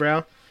of my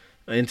eyebrow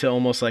into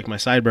almost like my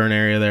sideburn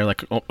area there,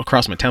 like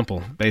across my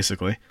temple,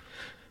 basically.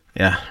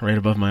 Yeah, right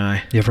above my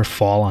eye. You ever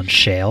fall on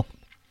shale?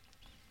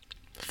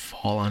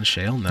 Fall on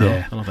shale? No,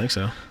 Yeah. I don't think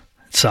so.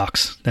 It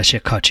sucks. That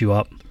shit cuts you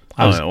up.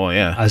 Well,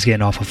 yeah. I was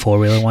getting off a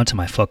four-wheeler once, and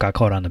my foot got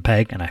caught on the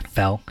peg, and I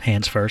fell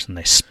hands first, and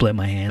they split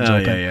my hands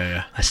open.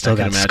 Yeah. I still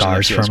got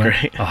scars from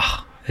it.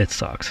 Oh, it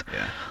sucks.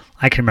 Yeah.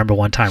 I can remember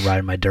one time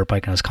riding my dirt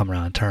bike, and I was coming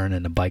around a turn,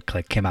 and the bike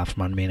like came out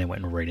from under me, and it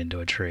went right into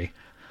a tree.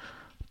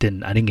 I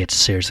didn't get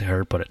seriously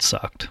hurt, but it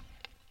sucked.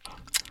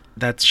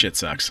 That shit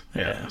sucks.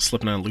 Yeah.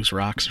 Slipping on loose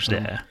rocks or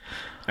something. Yeah.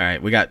 All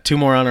right, we got two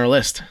more on our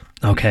list.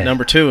 Okay.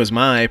 Number 2 is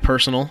my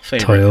personal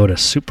favorite. Toyota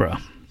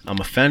Supra. I'm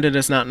offended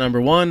it's not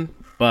number 1,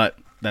 but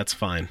that's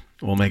fine.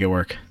 We'll make it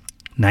work.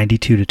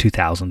 92 to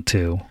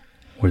 2002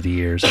 were the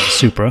years of the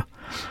Supra.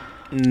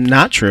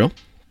 Not true.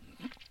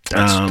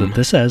 That's what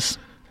this says.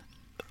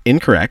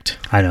 Incorrect.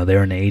 I know, they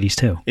were in the 80s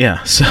too.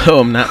 Yeah, so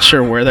I'm not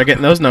sure where they're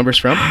getting those numbers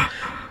from,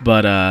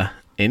 but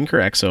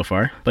incorrect so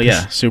far. But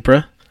yeah,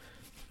 Supra,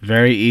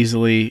 very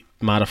easily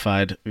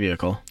modified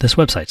vehicle. This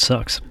website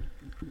sucks.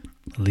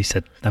 At least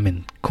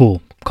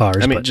cool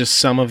cars. But just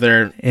some of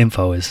their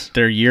info is...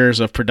 Their years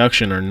of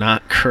production are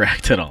not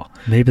correct at all.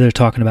 Maybe they're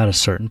talking about a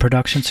certain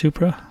production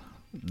Supra?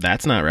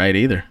 That's not right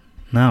either.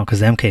 No, because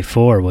the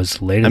MK4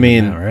 was later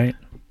than that, right?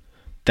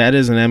 That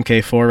is an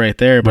MK4 right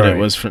there, but right. It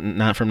was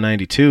not from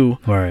 92.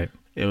 Right.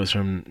 It was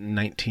from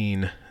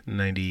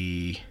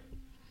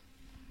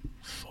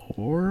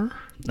 1994?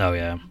 Oh,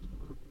 yeah.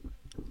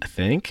 I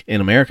think. In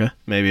America.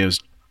 Maybe it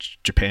was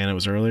Japan, it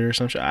was earlier or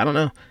some shit. I don't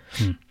know.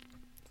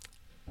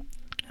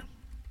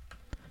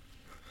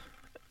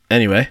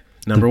 Anyway,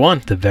 number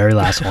 1. The very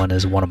last one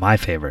is one of my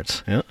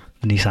favorites. Yeah.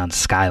 Nissan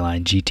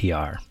Skyline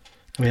GTR.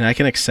 I mean, I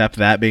can accept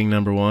that being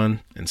number 1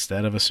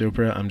 instead of a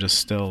Supra. I'm just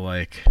still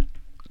like,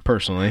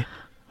 personally,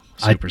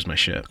 Supra's my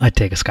shit. I'd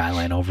take a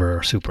Skyline over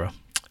a Supra.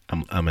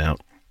 I'm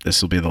out.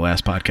 This will be the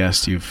last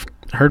podcast you've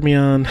heard me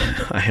on.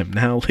 I am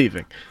now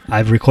leaving.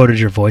 I've recorded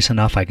your voice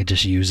enough. I could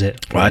just use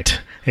it. What?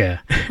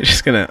 Yeah. You're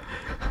just going to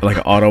like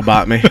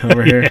Autobot me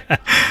over here? Yeah.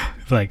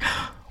 Like,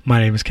 my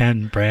name is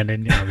Ken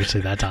Brandon. Obviously,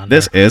 that's on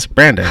This there. is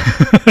Brandon.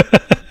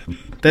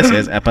 This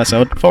is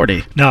episode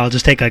 40. No, I'll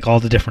just take like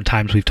all the different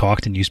times we've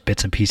talked and use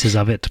bits and pieces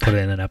of it to put it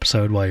in an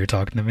episode while you're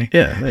talking to me.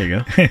 Yeah, there you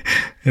go.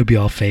 It'll be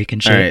all fake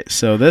and shit. All right,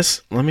 so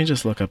let me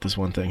just look up this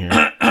one thing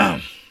here.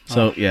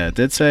 So, yeah, it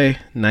did say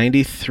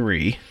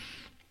 93,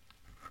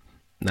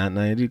 not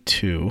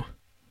 92.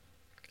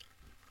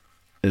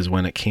 is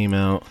when it came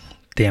out.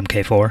 The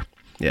MK4.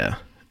 Yeah.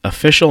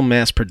 Official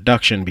mass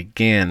production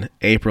began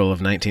April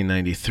of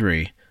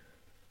 1993.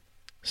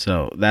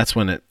 So that's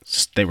when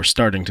they were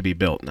starting to be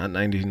built, not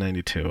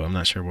 1992. I'm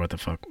not sure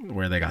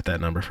where they got that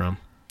number from.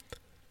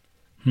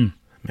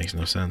 Makes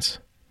no sense.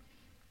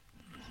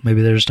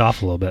 Maybe they're just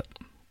off a little bit.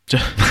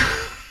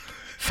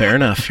 Fair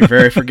enough. You're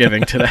very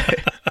forgiving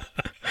today.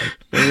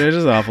 Maybe they're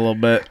just off a little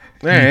bit.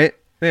 All right.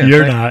 Yeah,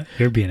 You're not.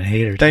 You're being a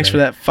hater. Thanks for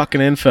that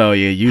fucking info,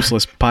 you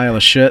useless pile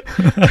of shit.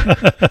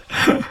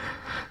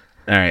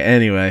 All right,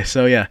 anyway,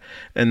 so yeah.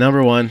 And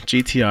number 1,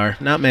 GTR.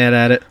 Not mad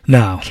at it.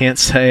 No. Can't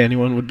say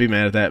anyone would be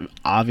mad at that.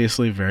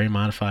 Obviously, very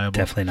modifiable.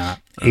 Definitely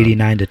not.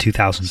 89 to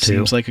 2002.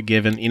 Seems like a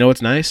given. You know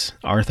what's nice?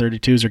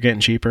 R32s are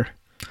getting cheaper.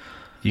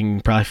 You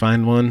can probably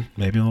find one,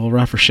 maybe a little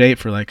rougher shape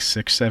for like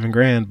 $6-7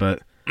 grand,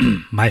 but...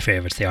 My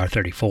favorite's the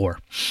R34.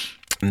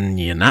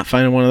 You're not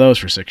finding one of those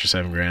for $6 or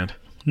 $7 grand.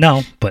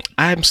 No, but...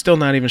 I'm still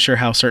not even sure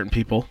how certain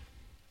people,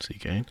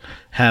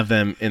 have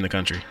them in the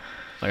country.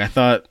 Like, I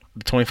thought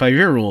the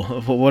 25-year rule,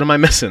 what am I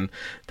missing?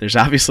 There's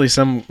obviously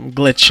some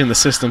glitch in the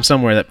system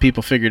somewhere that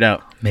people figured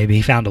out. Maybe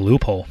he found a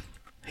loophole.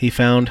 He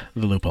found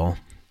the loophole.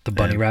 The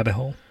bunny rabbit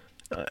hole.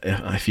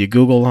 If you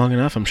Google long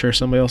enough, I'm sure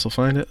somebody else will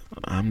find it.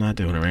 I'm not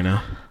doing it right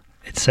now.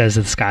 It says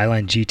that the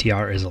Skyline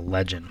GTR is a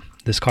legend.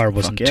 This car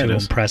wasn't too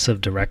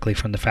impressive directly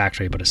from the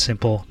factory, but a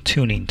simple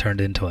tuning turned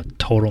into a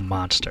total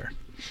monster.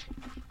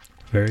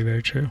 Very,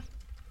 very true.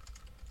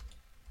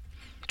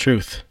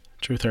 Truth.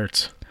 Truth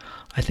hurts.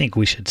 I think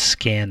we should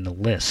scan the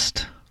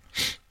list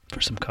for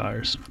some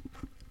cars.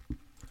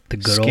 The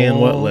good Scan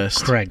old what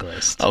list?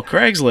 Craigslist. Oh,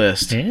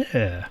 Craigslist.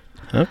 Yeah.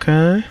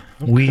 Okay.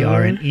 We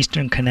are in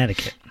Eastern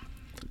Connecticut.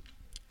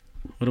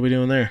 What are we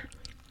doing there?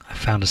 I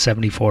found a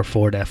 74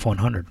 Ford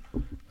F100.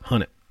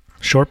 Hunt it.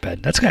 Short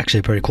bed. That's actually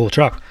a pretty cool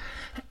truck.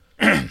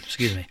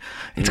 Excuse me.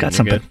 It's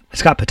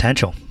got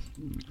potential.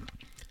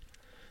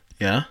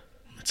 Yeah.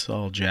 It's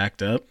all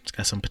jacked up. It's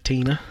got some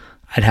patina.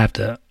 I'd have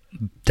to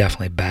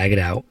definitely bag it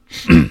out.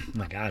 Oh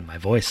my God, my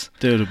voice.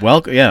 Dude,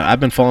 I've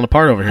been falling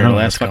apart over here the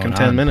last fucking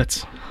 10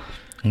 minutes.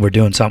 We're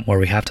doing something where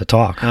we have to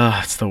talk. Oh,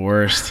 it's the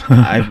worst.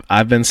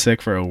 I've been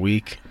sick for a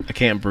week. I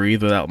can't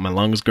breathe without my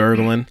lungs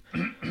gurgling.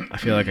 I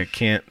feel like I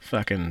can't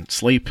fucking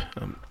sleep.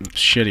 I'm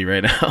shitty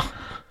right now.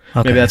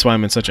 Okay. Maybe that's why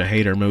I'm in such a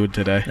hater mood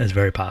today. It's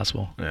very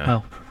possible. Yeah.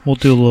 Well, we'll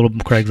do a little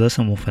Craigslist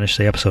and we'll finish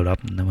the episode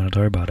up and then we'll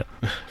worry about it.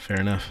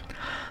 Fair enough.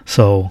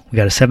 So we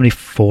got a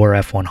 74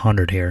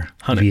 F100 here.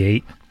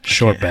 V8.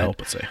 Short bed. Help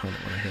but say hunt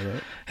when I hear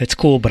that. It's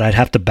cool, but I'd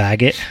have to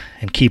bag it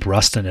and keep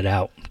rusting it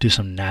out. Do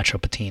some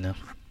natural patina.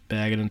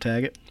 Bag it and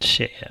tag it?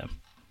 Shit, yeah.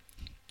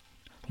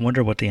 I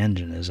wonder what the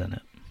engine is in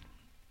it.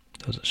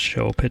 Does it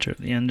show a picture of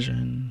the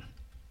engine?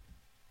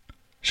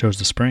 Shows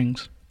the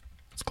springs.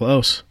 It's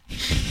close.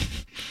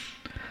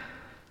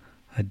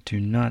 I do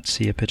not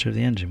see a picture of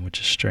the engine,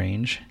 which is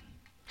strange.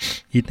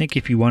 You'd think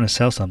if you want to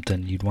sell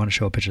something, you'd want to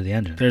show a picture of the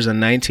engine. There's a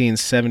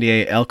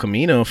 1978 El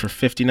Camino for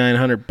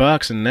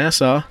 $5,900 in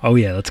Nassau. Oh,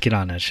 yeah, let's get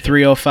on that shit.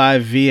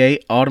 305 V8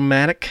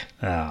 automatic.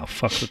 Oh,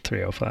 fuck the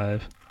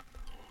 305.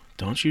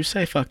 Don't you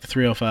say fuck the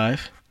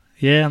 305.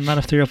 Yeah, I'm not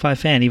a 305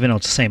 fan, even though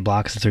it's the same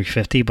block as the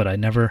 350, but I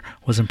never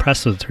was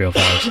impressed with the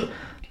 305s.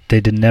 They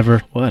did never.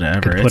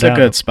 Whatever. It's a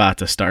good spot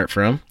to start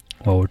from.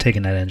 Well, we're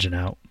taking that engine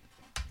out.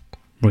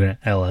 We're going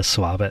to LS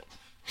swap it.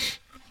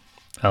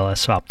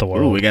 LS swap the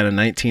world. Ooh, we got a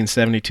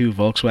 1972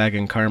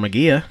 Volkswagen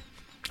Carmagia.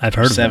 I've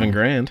heard of it.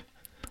 $7,000.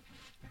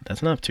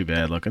 That's not too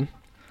bad looking.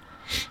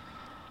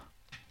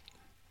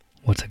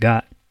 What's it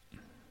got?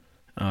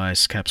 Oh, I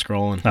just kept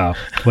scrolling. Oh,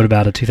 what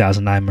about a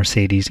 2009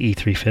 Mercedes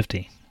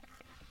E350?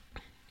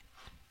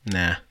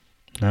 Nah.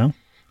 No?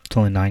 It's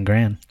only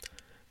 $9,000.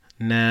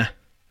 Nah.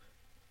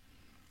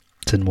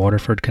 It's in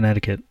Waterford,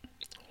 Connecticut.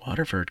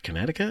 Waterford,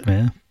 Connecticut?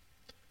 Yeah.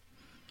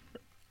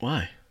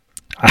 Why?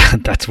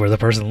 That's where the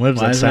person lives.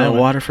 Why is that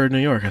Waterford, New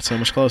York? That's so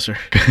much closer.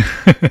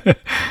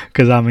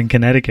 Because I'm in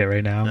Connecticut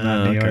right now. I'm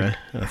not in New York.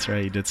 That's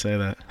right. You did say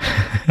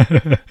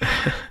that.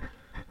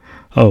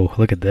 Oh,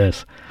 look at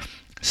this.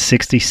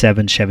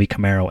 67 Chevy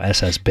Camaro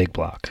SS Big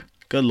Block.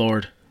 Good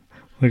Lord.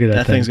 Look at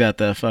that thing. Thing's got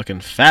the fucking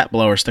fat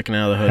blower sticking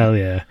out of the hood. Hell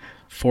yeah.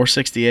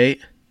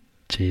 468.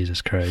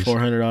 Jesus Christ.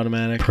 400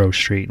 automatic. Pro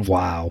Street.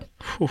 Wow.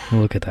 Whew.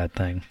 Look at that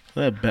thing.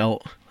 That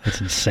belt.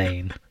 That's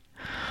insane.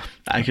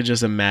 I could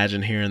just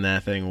imagine hearing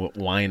that thing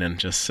whining,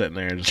 just sitting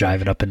there. Just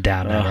driving up and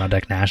down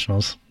Adirondack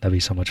Nationals. That'd be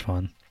so much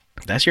fun.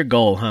 That's your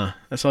goal, huh?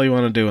 That's all you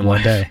want to do in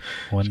life.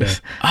 One day.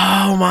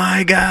 Oh,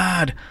 my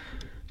God.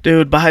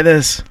 Dude, buy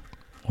this.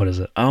 What is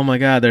it? Oh, my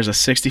God. There's a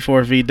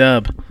 64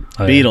 V-Dub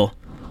Beetle.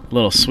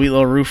 Yeah. Sweet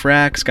little roof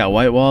rack. It's got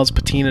white walls,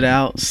 patinaed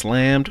out,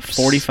 slammed.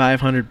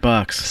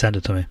 $4,500. Send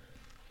it to me.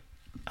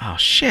 Oh,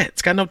 shit.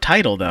 It's got no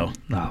title, though.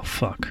 Oh,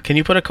 fuck. Can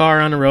you put a car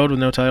on the road with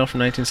no title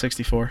from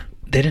 1964?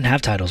 They didn't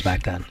have titles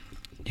back then.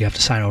 You have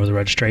to sign over the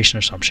registration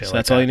or some shit like that.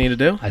 That's all you need to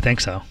do? I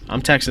think so.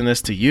 I'm texting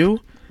this to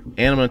you,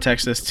 and I'm going to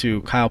text this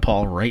to Kyle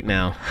Paul right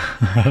now.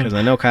 Because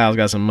I know Kyle's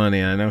got some money,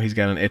 and I know he's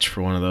got an itch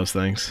for one of those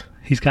things.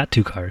 He's got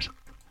 2 cars.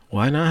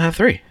 Why not have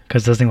 3?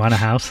 Because doesn't he want a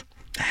house?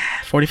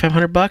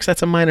 $4,500?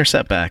 That's a minor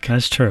setback.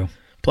 That's true.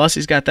 Plus,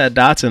 he's got that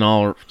Datsun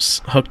all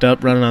hooked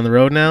up, running on the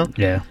road now.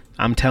 Yeah.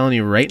 I'm telling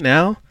you right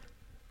now,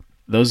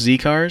 those Z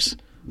cars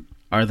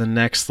are the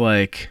next,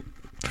 like,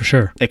 For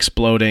sure.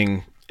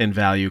 exploding in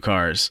value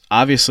cars.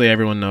 Obviously,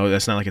 everyone knows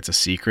that's not like it's a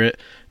secret,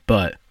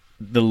 but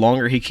the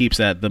longer he keeps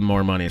that, the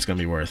more money it's going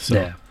to be worth. So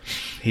Yeah.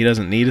 he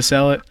doesn't need to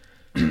sell it.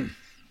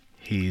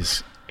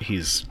 He's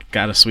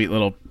got a sweet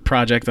little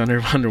project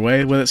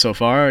underway with it so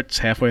far. It's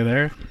halfway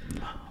there,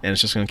 and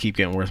it's just going to keep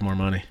getting worth more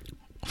money.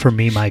 For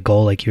me, my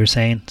goal, like you were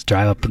saying, is to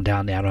drive up and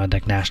down the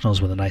Adirondack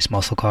Nationals with a nice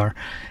muscle car,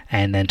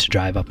 and then to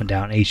drive up and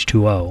down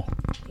H2O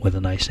with a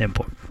nice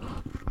import.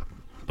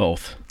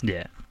 Both.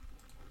 Yeah.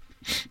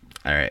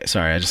 All right.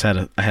 Sorry,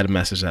 I had a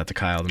message that to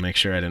Kyle to make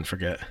sure I didn't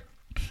forget.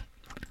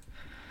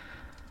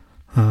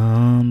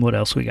 What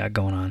else we got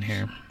going on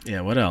here?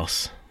 Yeah. What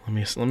else?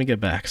 Let me get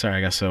back. Sorry,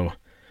 I got so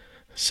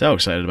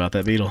excited about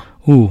that Beetle.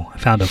 Ooh, I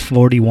found a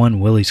 41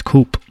 Willys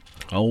Coupe,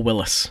 Oh,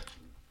 Willis.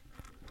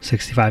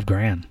 65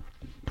 grand.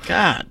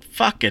 God,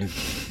 fucking,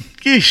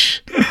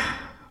 geesh.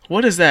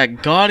 What is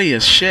that gaudy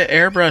as shit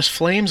airbrush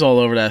flames all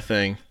over that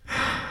thing?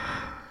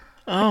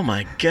 Oh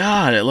my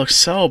God, it looks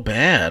so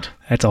bad.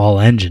 That's all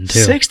engine too.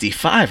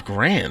 65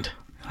 grand.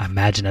 I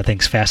imagine that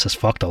thing's fast as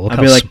fuck though. Look I'd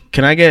how be like,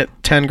 can I get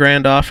 10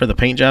 grand off for the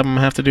paint job I'm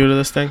gonna have to do to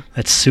this thing?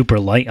 that's super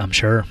light, I'm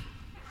sure.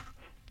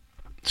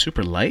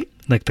 Super light?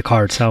 Like the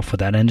car itself with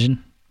that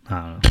engine. I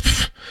don't know.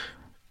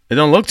 It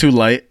don't look too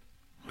light.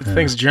 The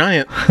thing's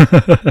giant.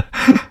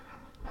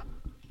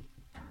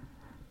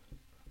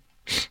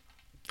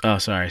 Oh,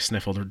 sorry, I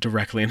sniffled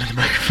directly into the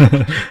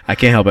microphone. I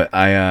can't help it.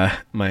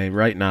 My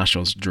right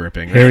nostril's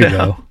dripping. Here we right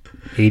now. go.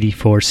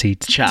 84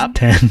 seats. Chop.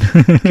 10.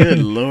 Good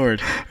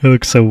Lord. It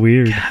looks so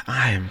weird.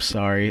 I am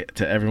sorry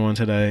to everyone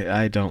today.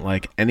 I don't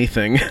like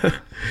anything.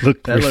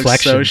 Look, That looks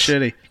reflections. so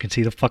shitty. You can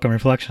see the fucking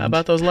reflections. How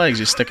about those legs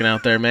just sticking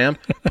out there, ma'am?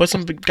 Put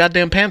some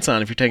goddamn pants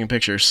on if you're taking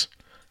pictures.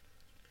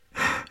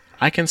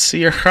 I can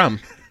see your crumb.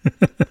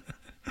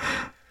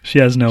 She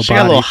has no She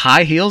body. got little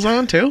high heels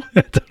on, too?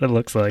 That's what it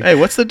looks like. Hey,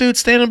 what's the dude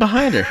standing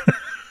behind her?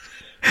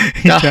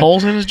 Got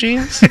holes in his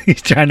jeans?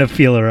 He's trying to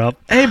feel her up.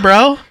 Hey,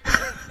 bro.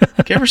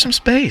 Give her some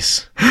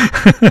space.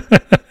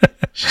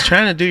 She's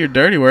trying to do your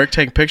dirty work,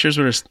 taking pictures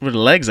with her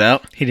legs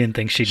out, He didn't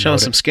think she'd showing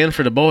notice. some skin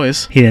for the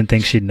boys. He didn't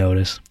think she'd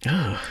notice.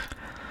 Ugh.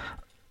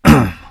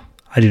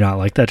 I do not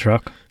like that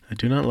truck. I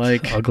do not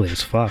like. It's ugly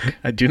as fuck.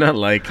 I do not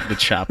like the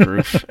chopped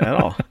roof at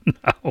all.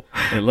 No.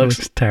 It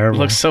looks terrible.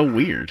 It looks so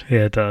weird.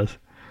 Yeah, it does.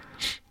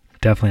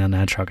 Definitely on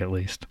that truck at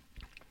least.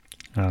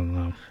 I don't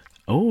know.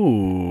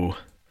 Oh,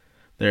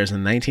 there's a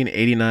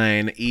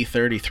 1989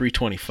 E30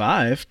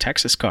 325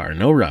 Texas car,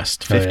 no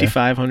rust, Oh, yeah?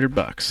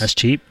 $5,500. That's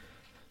cheap.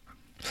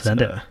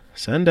 Send it.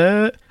 Send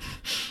it.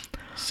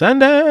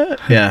 Send it.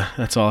 Yeah,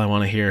 that's all I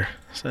want to hear.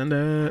 Send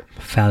it.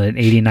 Found an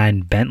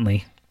 89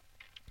 Bentley.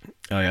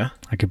 Oh yeah,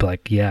 I could be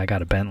like, yeah, I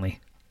got a Bentley.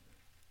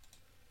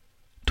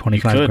 you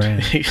 25 could.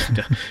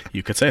 grand.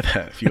 You could say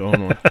that if you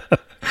own one.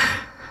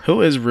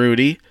 Who is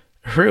Rudy?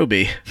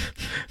 Ruby.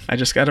 I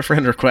just got a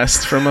friend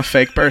request from a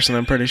fake person,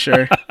 I'm pretty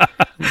sure.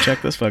 Let me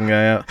check this fucking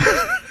guy out.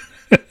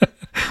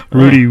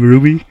 Rudy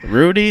Ruby?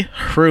 Rudy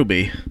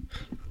Ruby.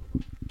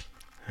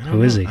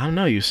 Who is he? I don't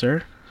know you,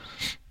 sir.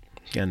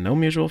 Got no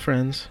mutual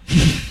friends.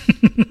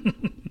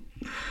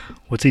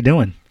 What's he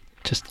doing?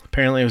 Just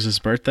Apparently it was his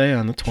birthday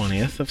on the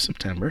 20th of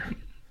September.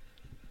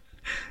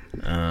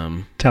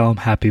 tell him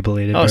happy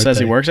belated birthday. It says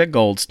he works at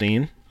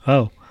Goldstein.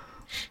 Oh.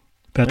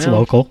 That's Well,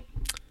 local.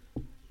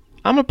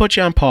 I'm going to put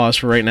you on pause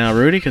for right now,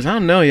 Rudy, because I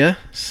don't know you.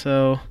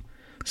 So,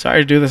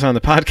 sorry to do this on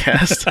the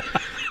podcast.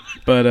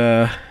 But,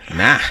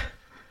 nah.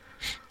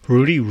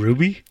 Rudy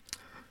Ruby?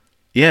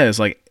 Yeah, it's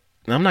like,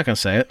 I'm not going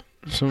to say it.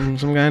 Some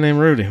guy named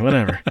Rudy,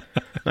 whatever. I'm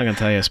not going to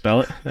tell you how to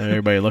spell it.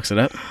 Everybody looks it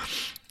up.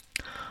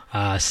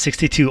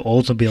 62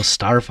 Oldsmobile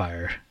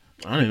Starfire.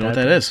 I don't even know what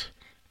that is.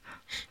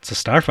 It's a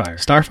Starfire.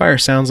 Starfire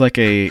sounds like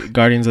a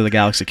Guardians of the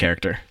Galaxy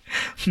character.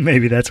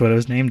 Maybe that's what it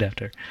was named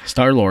after.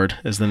 Star-Lord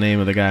is the name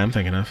of the guy I'm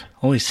thinking of.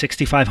 Only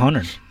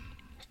 6,500.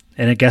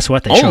 And guess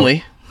what? They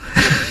Only?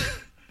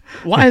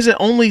 Why is it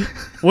only?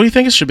 What do you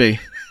think it should be?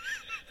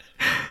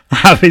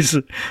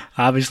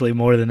 obviously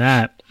more than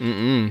that.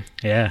 Mm-mm.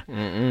 Yeah.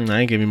 Mm-mm. I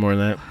ain't give you more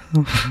than that.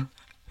 How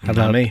Not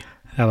about me.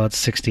 How about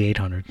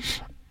 6,800?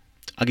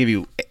 I'll give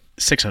you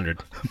 600.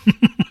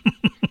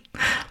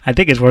 I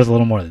think it's worth a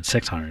little more than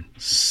 600.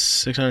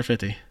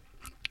 650.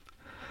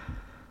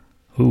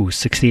 Ooh,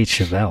 68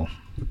 Chevelle.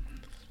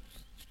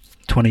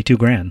 22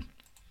 grand.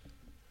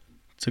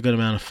 It's a good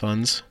amount of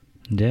funds.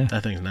 Yeah.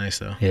 That thing's nice,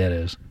 though. Yeah, it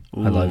is.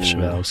 I love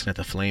Chevelles. It's got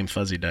the flame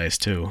fuzzy dice,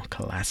 too.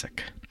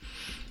 Classic.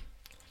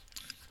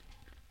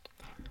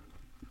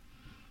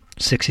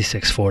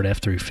 66 Ford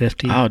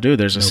F350. Oh, dude,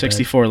 there's a No bad.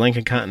 64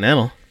 Lincoln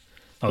Continental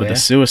Oh, with yeah? the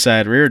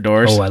suicide rear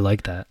doors. Oh, I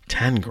like that.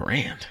 10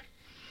 grand.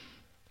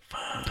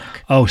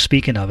 Oh,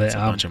 speaking of it, That's a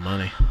bunch of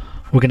money.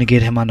 we're going to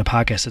get him on the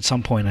podcast at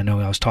some point. I know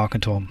I was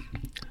talking to him.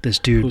 This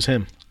dude Who's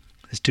him?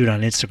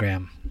 on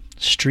Instagram.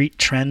 Street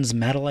Trends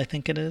Metal, I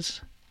think it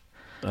is.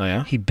 Oh,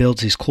 yeah? He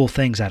builds these cool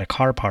things out of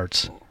car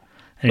parts.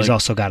 And he's Like-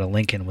 also got a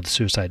Lincoln with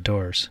suicide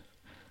doors.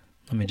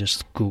 Let me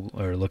just Google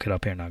or look it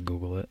up here, not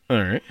Google it.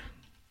 All right.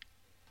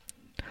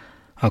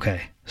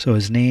 Okay, so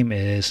his name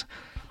is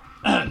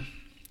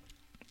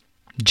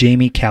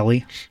Jamie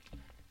Kelly,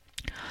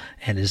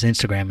 and his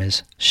Instagram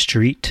is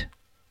Street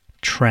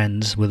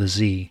Trends with a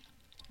Z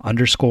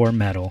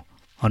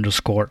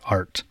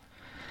 _metal_art.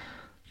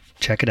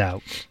 Check it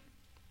out.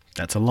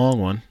 That's a long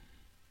one.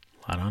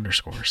 A lot of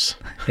underscores.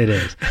 It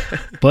is.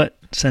 But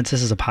since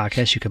this is a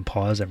podcast, you can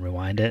pause and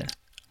rewind it.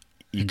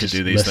 You and could just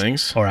do these listen,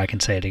 things. or I can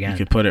say it again. You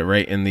could put it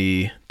right in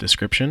the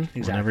description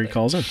whenever he Exactly.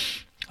 calls in.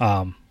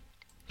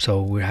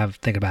 So we're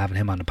thinking about having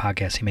him on the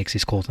podcast. He makes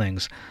these cool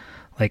things,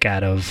 like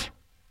out of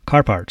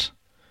car parts.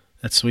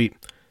 That's sweet.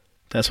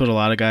 That's what a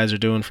lot of guys are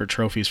doing for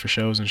trophies for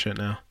shows and shit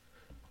now.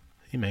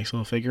 He makes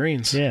little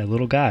figurines. Yeah,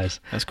 little guys.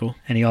 That's cool.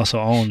 And he also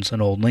owns an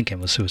old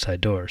Lincoln with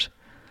suicide doors.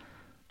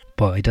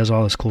 But he does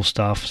all this cool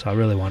stuff, so I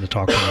really wanted to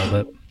talk to him a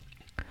little bit.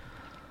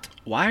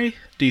 Why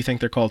do you think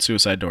they're called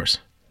suicide doors?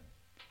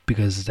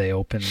 Because they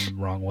open the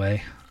wrong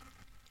way.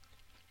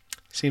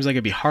 Seems like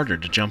it'd be harder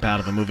to jump out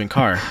of a moving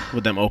car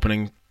with them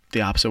opening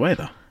the opposite way,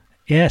 though.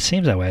 Yeah, it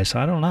seems that way, so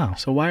I don't know.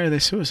 So why are they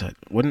suicide?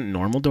 Wouldn't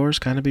normal doors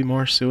kind of be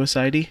more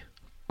suicide-y?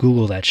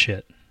 Google that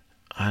shit.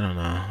 I don't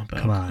know. But,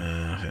 Come on.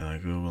 I feel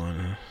like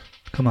Googling it.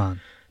 Come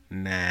on.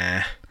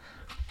 Nah.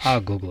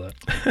 I'll Google it.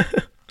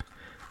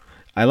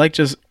 I like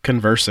just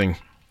conversing.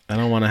 I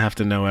don't want to have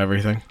to know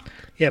everything.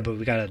 Yeah, but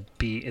we gotta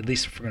be, at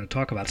least if we're gonna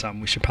talk about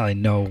something, we should probably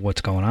know what's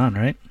going on,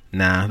 right?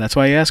 Nah, that's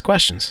why you ask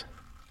questions.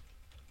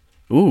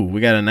 Ooh, we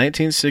got a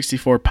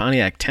 1964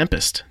 Pontiac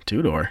Tempest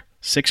 2-door,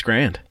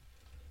 $6,000.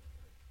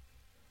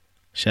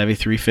 Chevy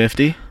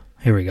 350.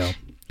 Here we go.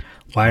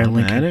 Why are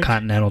Lincoln Automatic.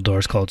 Continental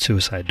doors called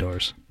suicide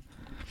doors?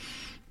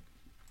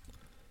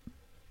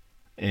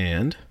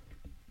 And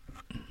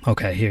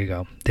Okay, here you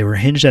go. They were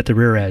hinged at the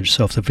rear edge,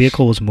 so if the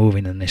vehicle was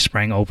moving and they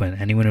sprang open,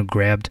 anyone who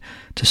grabbed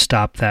to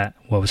stop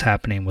what was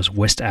happening was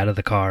whisked out of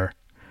the car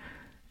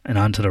and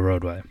onto the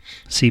roadway.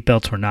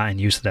 Seatbelts were not in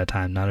use at that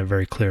time, not a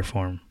very clear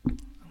form.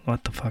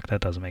 What the fuck?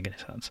 That doesn't make any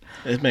sense.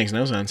 it makes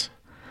no sense.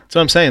 That's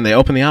what I'm saying. They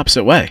open the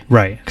opposite way.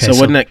 Right. Okay, So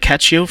wouldn't it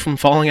catch you from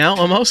falling out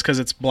almost because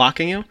it's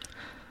blocking you?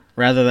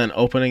 Rather than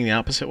opening the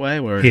opposite way?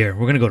 Where Here,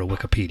 we're going to go to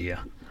Wikipedia.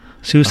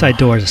 Suicide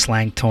door is a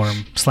slang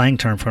term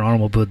for an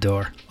automobile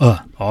door.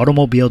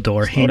 Automobile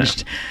door Slow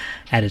hinged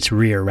at its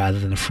rear rather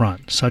than the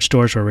front. Such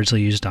doors were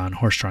originally used on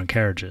horse-drawn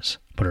carriages,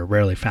 but are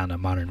rarely found on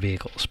modern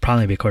vehicles,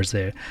 primarily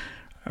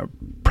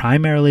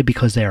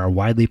because they are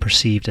widely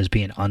perceived as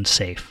being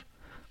unsafe.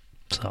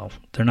 So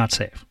they're not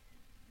safe.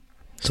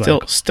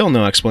 So Still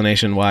no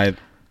explanation why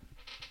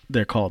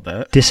they're called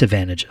that.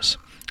 Disadvantages.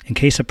 In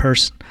case a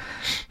person,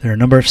 there are a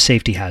number of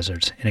safety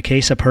hazards. In a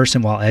case a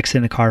person, while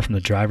exiting the car from the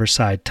driver's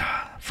side,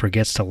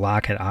 forgets to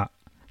Reading.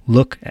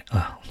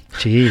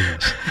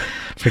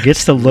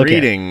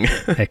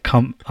 at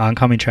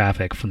oncoming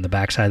traffic from the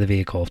backside of the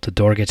vehicle. If the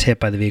door gets hit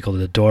by the vehicle,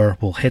 the door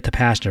will hit the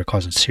passenger,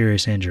 causing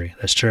serious injury.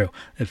 That's true.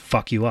 It'd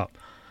fuck you up.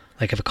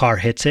 Like if a car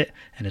hits it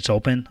and it's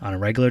open on a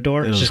regular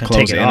door, It'll it's just just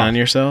going to close take it in off. on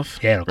yourself?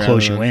 Yeah, it'll rather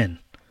close you than- in.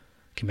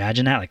 Can you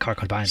imagine that? Like car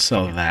comes by and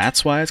So fucking-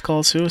 that's why it's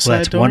called suicide well,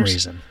 that's doors? one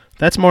reason.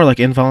 That's more like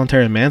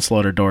involuntary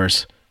manslaughter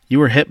doors. You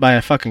were hit by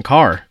a fucking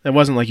car. That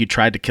wasn't like you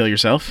tried to kill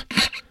yourself.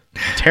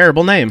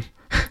 Terrible name.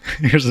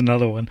 Here's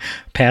another one.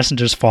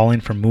 Passengers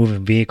falling from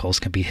moving vehicles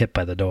can be hit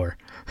by the door.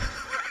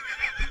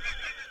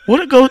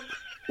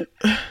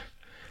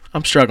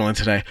 I'm struggling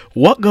today.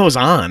 What goes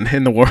on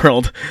in the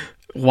world?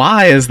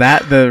 Why is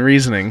that the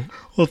reasoning?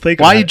 Well, think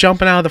Why are you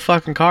jumping out of the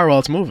fucking car while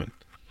it's moving?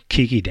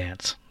 Kiki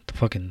Dance. The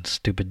fucking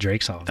stupid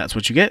Drake song. That's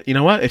what you get. You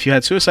know what? If you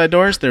had suicide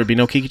doors, there would be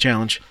no Kiki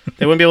challenge.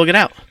 They wouldn't be able to get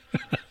out.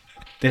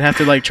 They'd have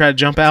to like try to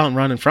jump out and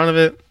run in front of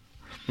it.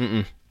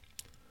 Mm-mm.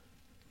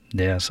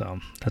 Yeah, so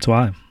that's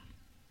why.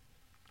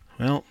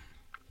 Well,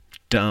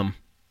 dumb.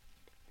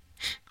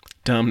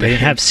 Dumb. They name.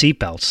 didn't have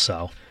seatbelts,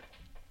 so.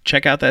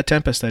 Check out that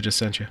Tempest I just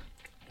sent you.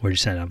 Where'd you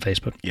send it on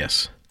Facebook?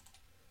 Yes.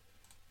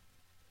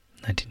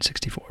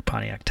 1964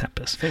 Pontiac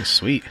Tempest. Thing's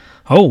sweet.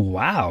 Oh,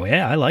 wow.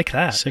 Yeah, I like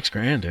that.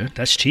 $6,000, dude.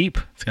 That's cheap.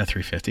 It's got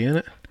 350 in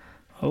it.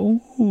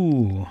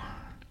 Oh.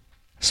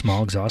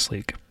 Small exhaust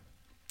leak.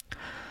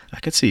 I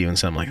could see you in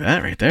something like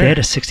that right They there. had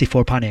a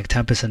 64 Pontiac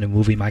Tempest in the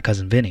movie My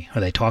Cousin Vinny,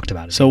 or they talked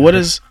about it. So what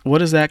is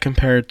that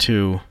compared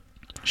to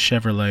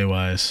Chevrolet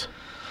wise?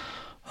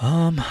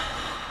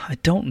 I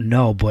don't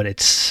know, but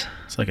it's...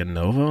 It's like a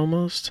Nova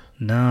almost.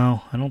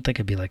 No, I don't think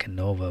it'd be like a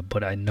Nova,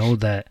 but I know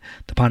that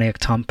the Pontiac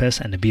Tempest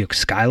and the Buick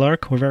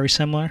Skylark were very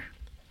similar.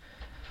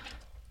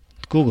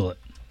 Google it.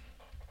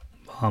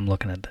 While I'm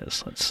looking at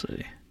this, let's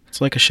see.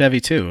 It's like a Chevy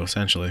too,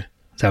 essentially.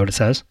 Is that what it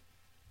says?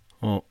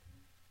 Well,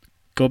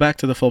 go back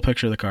to the full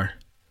picture of the car.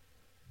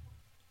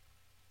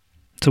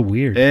 It's a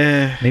weird.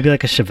 Eh, Maybe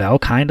like a Chevelle,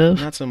 kind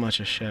of? not so much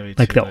a Chevy.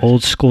 Like too, the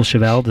old school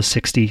Chevelle, the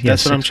 60. Yeah,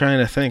 That's what I'm trying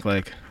to think.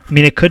 Like, I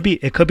mean, it could be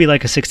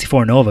like a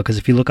 64 Nova, because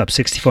if you look up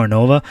 64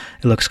 Nova,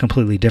 it looks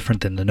completely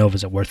different than the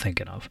Novas that we're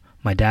thinking of.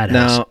 My dad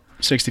has. now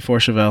 64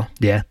 Chevelle.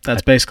 Yeah.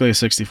 That's basically a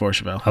 64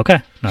 Chevelle. Okay.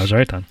 I was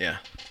right then. Yeah.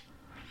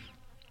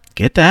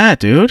 Get that,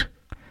 dude.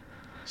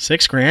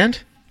 $6,000.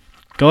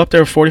 Go up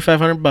there with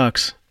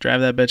 $4,500. drive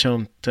that bitch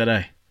home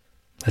today.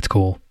 That's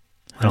cool.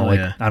 I don't Oh, like.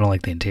 yeah. I don't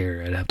like the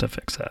interior. I'd have to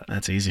fix that.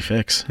 That's an easy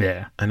fix.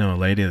 Yeah. I know a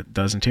lady that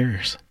does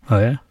interiors. Oh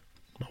yeah.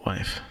 My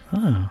wife.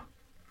 Oh.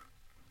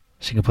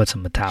 She can put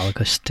some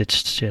Metallica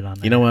stitched shit on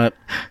there. You know what?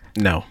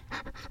 No.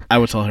 I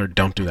would tell her,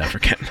 don't do that for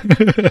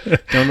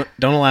Ken.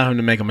 Don't allow him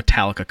to make a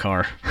Metallica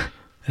car.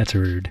 That's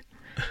rude.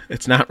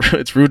 It's not.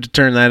 It's rude to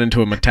turn that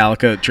into a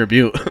Metallica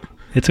tribute.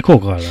 It's a cool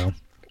car though.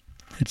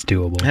 It's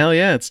doable. Hell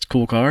yeah, it's a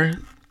cool car.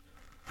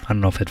 I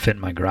don't know if it'd fit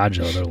in my garage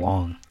though. They're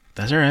long.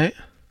 That's all right.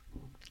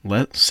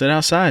 Sit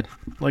outside.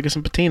 Get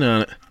some patina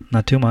on it.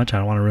 Not too much. I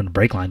don't want to ruin the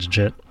brake lines and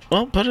shit.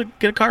 Well, get a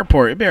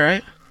carport. It'll be all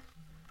right.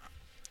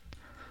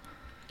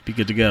 Be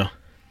good to go.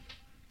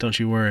 Don't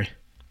you worry.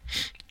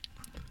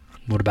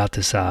 What about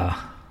this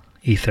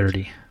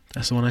E30?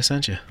 That's the one I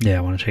sent you. Yeah,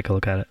 I want to take a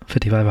look at it.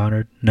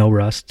 5500, no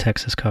rust,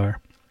 Texas car.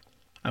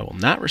 I will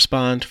not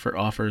respond for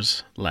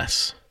offers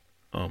less.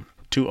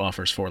 2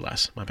 offers for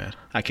less. My bad.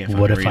 I can't.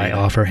 What if read I it.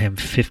 offer him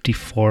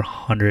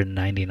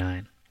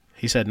 5499?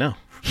 He said no.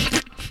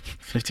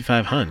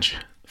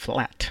 5500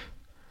 flat.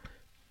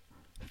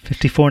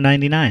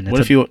 5499.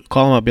 What if you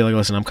call him up and be like,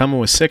 listen, I'm coming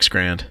with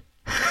 $6,000.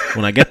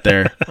 When I get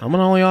there, I'm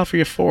gonna only offer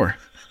you 4.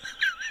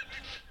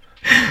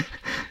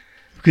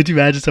 Could you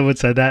imagine someone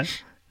said that?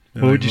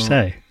 Be What like, would you well,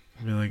 say?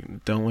 Be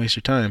like, don't waste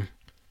your time.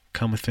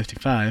 Come with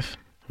 55.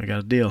 We got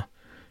a deal.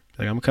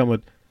 Like, I'm gonna come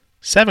with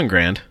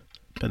 $7,000,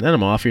 but then I'm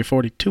gonna offer you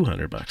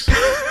 $4,200.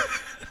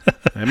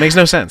 It makes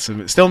no sense.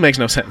 It still makes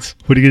no sense.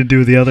 What are you going to do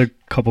with the other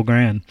couple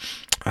grand?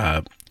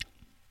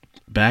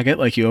 Bag it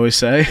like you always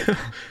say.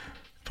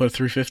 Put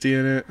 $350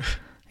 in it.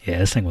 Yeah,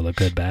 this thing will look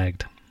good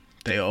bagged.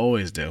 They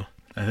always do.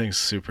 I think it's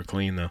super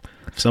clean though.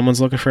 If someone's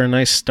looking for a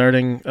nice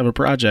starting of a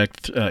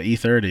project,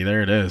 E30,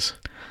 there it is.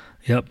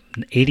 Yep,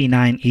 an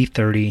 89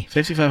 E30.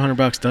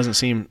 $5,500 doesn't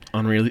seem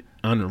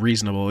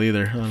unreasonable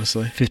either,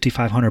 honestly.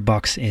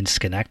 $5,500 in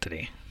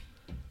Schenectady.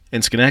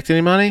 In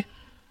Schenectady money,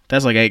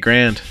 that's like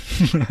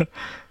 $8,000.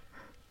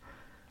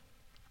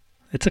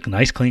 It's a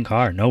nice, clean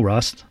car. No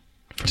rust.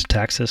 From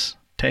Texas.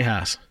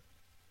 Tejas.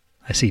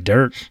 I see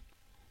dirt.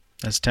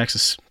 That's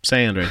Texas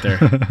sand right there.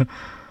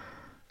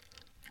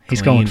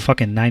 He's Clean. going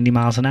fucking 90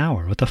 miles an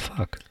hour. What the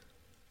fuck?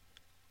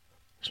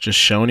 Just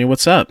showing you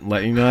what's up.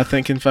 Letting you know I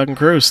think can fucking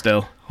cruise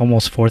still.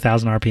 Almost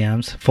 4,000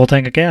 RPMs. Full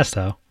tank of gas,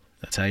 though.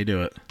 That's how you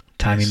do it.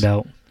 Timing Nice.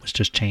 belt was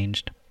just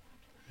changed.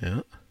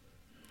 Yeah.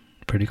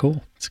 Pretty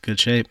cool. It's good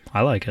shape.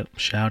 I like it.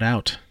 Shout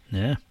out.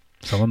 Yeah.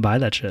 Someone buy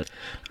that shit.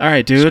 All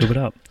right, dude. Scoop it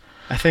up.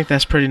 I think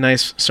that's pretty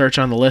nice search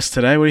on the list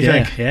today. What do you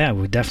think? Yeah,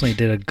 we definitely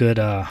did a good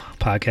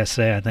podcast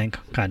today, I think.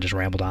 Kind of just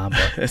rambled on,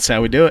 but That's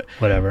how we do it.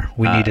 whatever.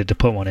 We needed to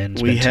put one in.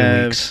 It's we been 2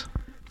 have- weeks.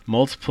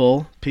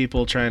 Multiple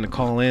people trying to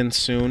call in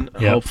soon.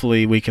 Yep.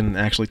 Hopefully we can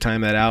actually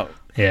time that out.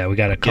 Yeah, we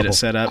got a Get it couple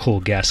set up. cool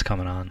guests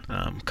coming on.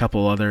 A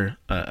couple other,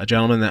 a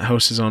gentleman that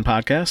hosts his own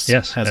podcast.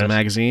 Yes, Has a yes.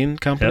 magazine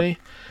company.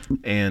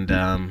 And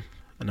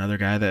another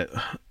guy that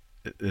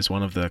is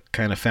one of the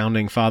kind of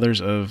founding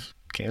fathers of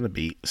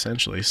Cannabeat,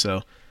 essentially.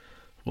 So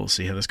we'll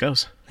see how this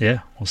goes. Yeah,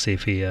 we'll see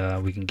if we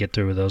can get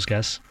through with those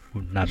guests.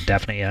 Not a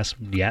definite yes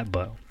yet,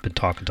 but been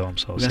talking to them,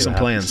 so we'll We got see some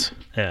what happens.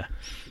 plans. Yeah.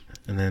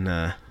 And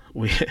then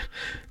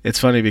it's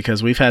funny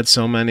because we've had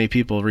so many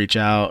people reach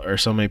out, or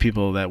so many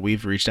people that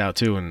we've reached out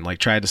to and like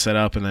tried to set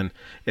up, and then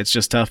it's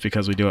just tough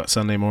because we do it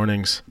Sunday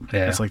mornings.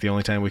 Yeah. That's like the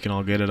only time we can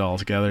all get it all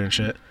together and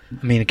shit.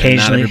 I mean, And not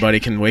occasionally everybody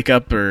can wake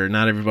up, or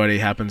not everybody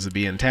happens to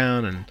be in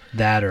town, and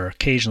that, or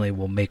occasionally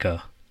we'll make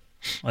a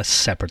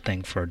separate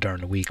thing for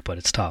during the week, but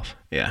it's tough.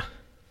 yeah,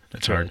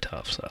 It's really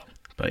tough. So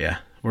But yeah,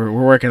 we're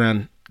working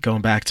on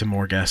going back to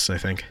more guests. I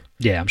think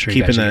yeah, I'm sure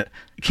keeping you guys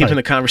keeping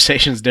the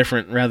conversations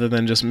different rather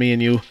than just me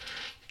and you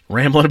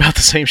rambling about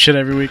the same shit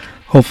every week.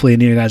 hopefully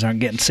any of you guys aren't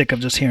getting sick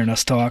of just hearing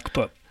us talk,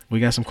 but We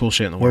got some cool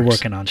shit in the we're works.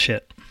 working on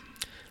shit.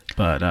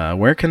 But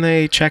where can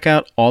they check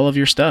out all of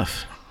your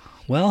stuff?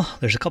 Well,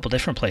 there's a couple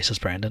different places,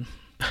 Brandon.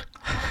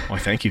 Why,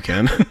 thank you,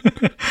 Ken.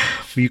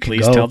 You can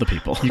Please tell the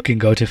people. You can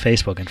go to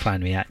Facebook and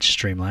find me at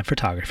Streamline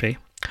Photography.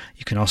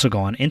 You can also go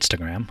on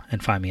Instagram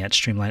and find me at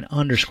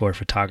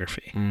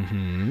Streamline_photography.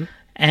 Mm-hmm.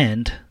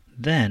 And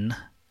then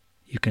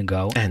you can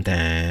go And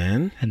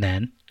then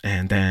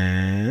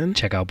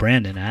check out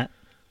Brandon at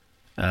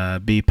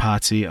B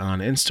Potsy on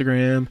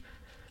Instagram,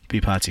 B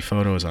Potsy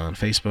Photos on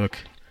Facebook.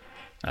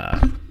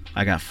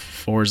 I got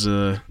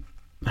Forza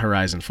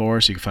Horizon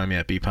 4, so you can find me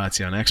at B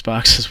Potsy on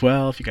Xbox as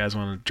well if you guys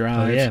want to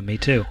drive. oh yeah, me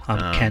too.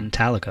 I'm Ken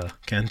Talica.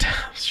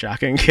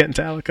 Shocking, Ken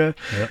Talica.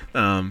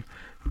 Yep.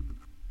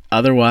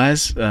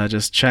 Otherwise,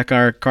 just check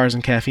our Cars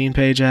and Caffeine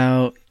page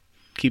out.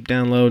 Keep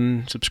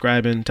downloading,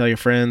 subscribing, tell your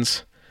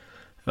friends.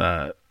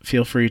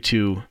 Feel free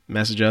to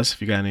message us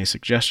if you got any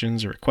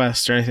suggestions or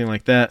requests or anything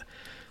like that.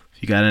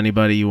 If you got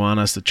anybody you want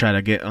us to try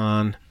to get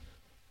on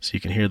so you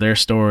can hear their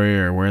story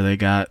or where they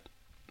got,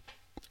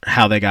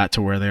 how they got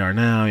to where they are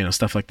now,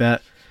 stuff like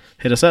that,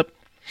 hit us up.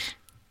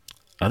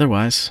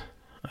 Otherwise,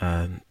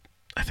 I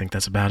think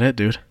that's about it,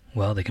 dude.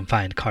 Well, they can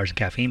find Cars and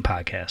Caffeine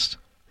Podcast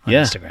on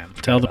Yeah, Instagram.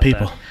 Forgot tell the about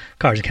people. that.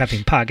 Cars and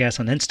Caffeine Podcast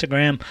on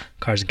Instagram,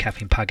 Cars and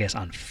Caffeine Podcast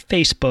on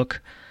Facebook,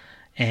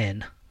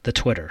 and the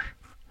Twitter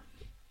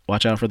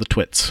watch out for the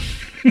twits.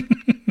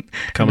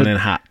 Coming in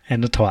hot.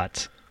 And the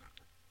twats.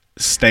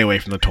 Stay away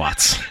from the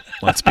twats.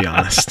 Let's be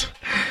honest.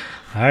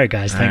 All right,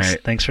 guys. Thanks. All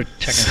right. Thanks for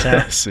checking us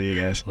out. See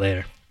you guys.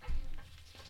 Later.